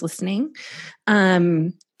everyone who's listening.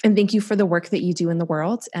 And thank you for the work that you do in the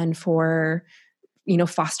world and for,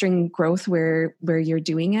 fostering growth where you're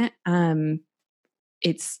doing it. I'm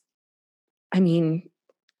at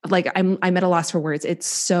a loss for words. It's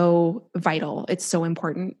so vital. It's so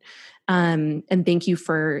important. And thank you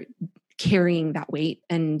for carrying that weight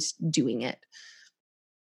and doing it.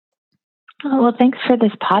 Oh, well, thanks for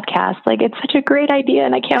this podcast. It's such a great idea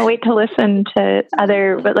and I can't wait to listen to but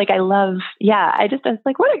I was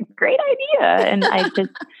like, what a great idea. And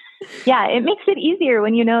it makes it easier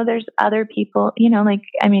when, there's other people, of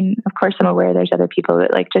course I'm aware there's other people,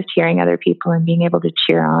 but just hearing other people and being able to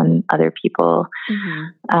cheer on other people,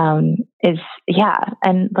 is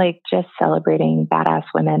just celebrating badass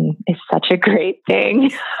women is such a great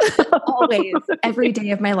thing. Always, every day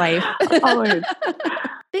of my life. Always.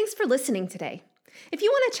 Thanks for listening today. If you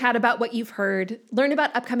want to chat about what you've heard, learn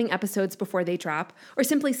about upcoming episodes before they drop, or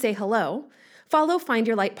simply say hello, follow Find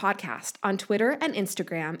Your Light Podcast on Twitter and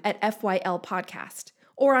Instagram at FYL Podcast,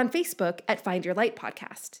 or on Facebook at Find Your Light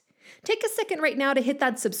Podcast. Take a second right now to hit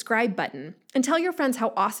that subscribe button and tell your friends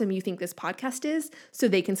how awesome you think this podcast is so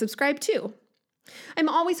they can subscribe too. I'm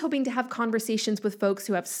always hoping to have conversations with folks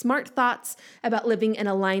who have smart thoughts about living an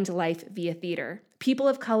aligned life via theater. People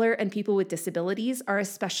of color and people with disabilities are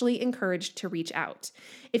especially encouraged to reach out.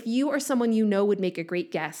 If you or someone you know would make a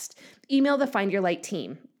great guest, email the Find Your Light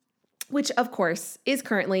team, which of course is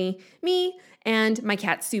currently me and my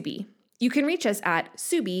cat Subi. You can reach us at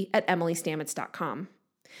subi@emilystamets.com.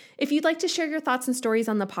 If you'd like to share your thoughts and stories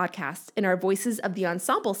on the podcast in our Voices of the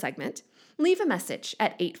Ensemble segment, leave a message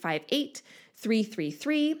at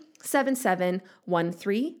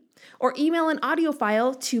 858-333-7713 or email an audio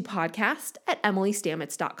file to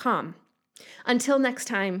podcast@emilystamets.com. Until next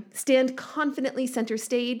time, stand confidently center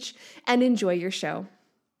stage and enjoy your show.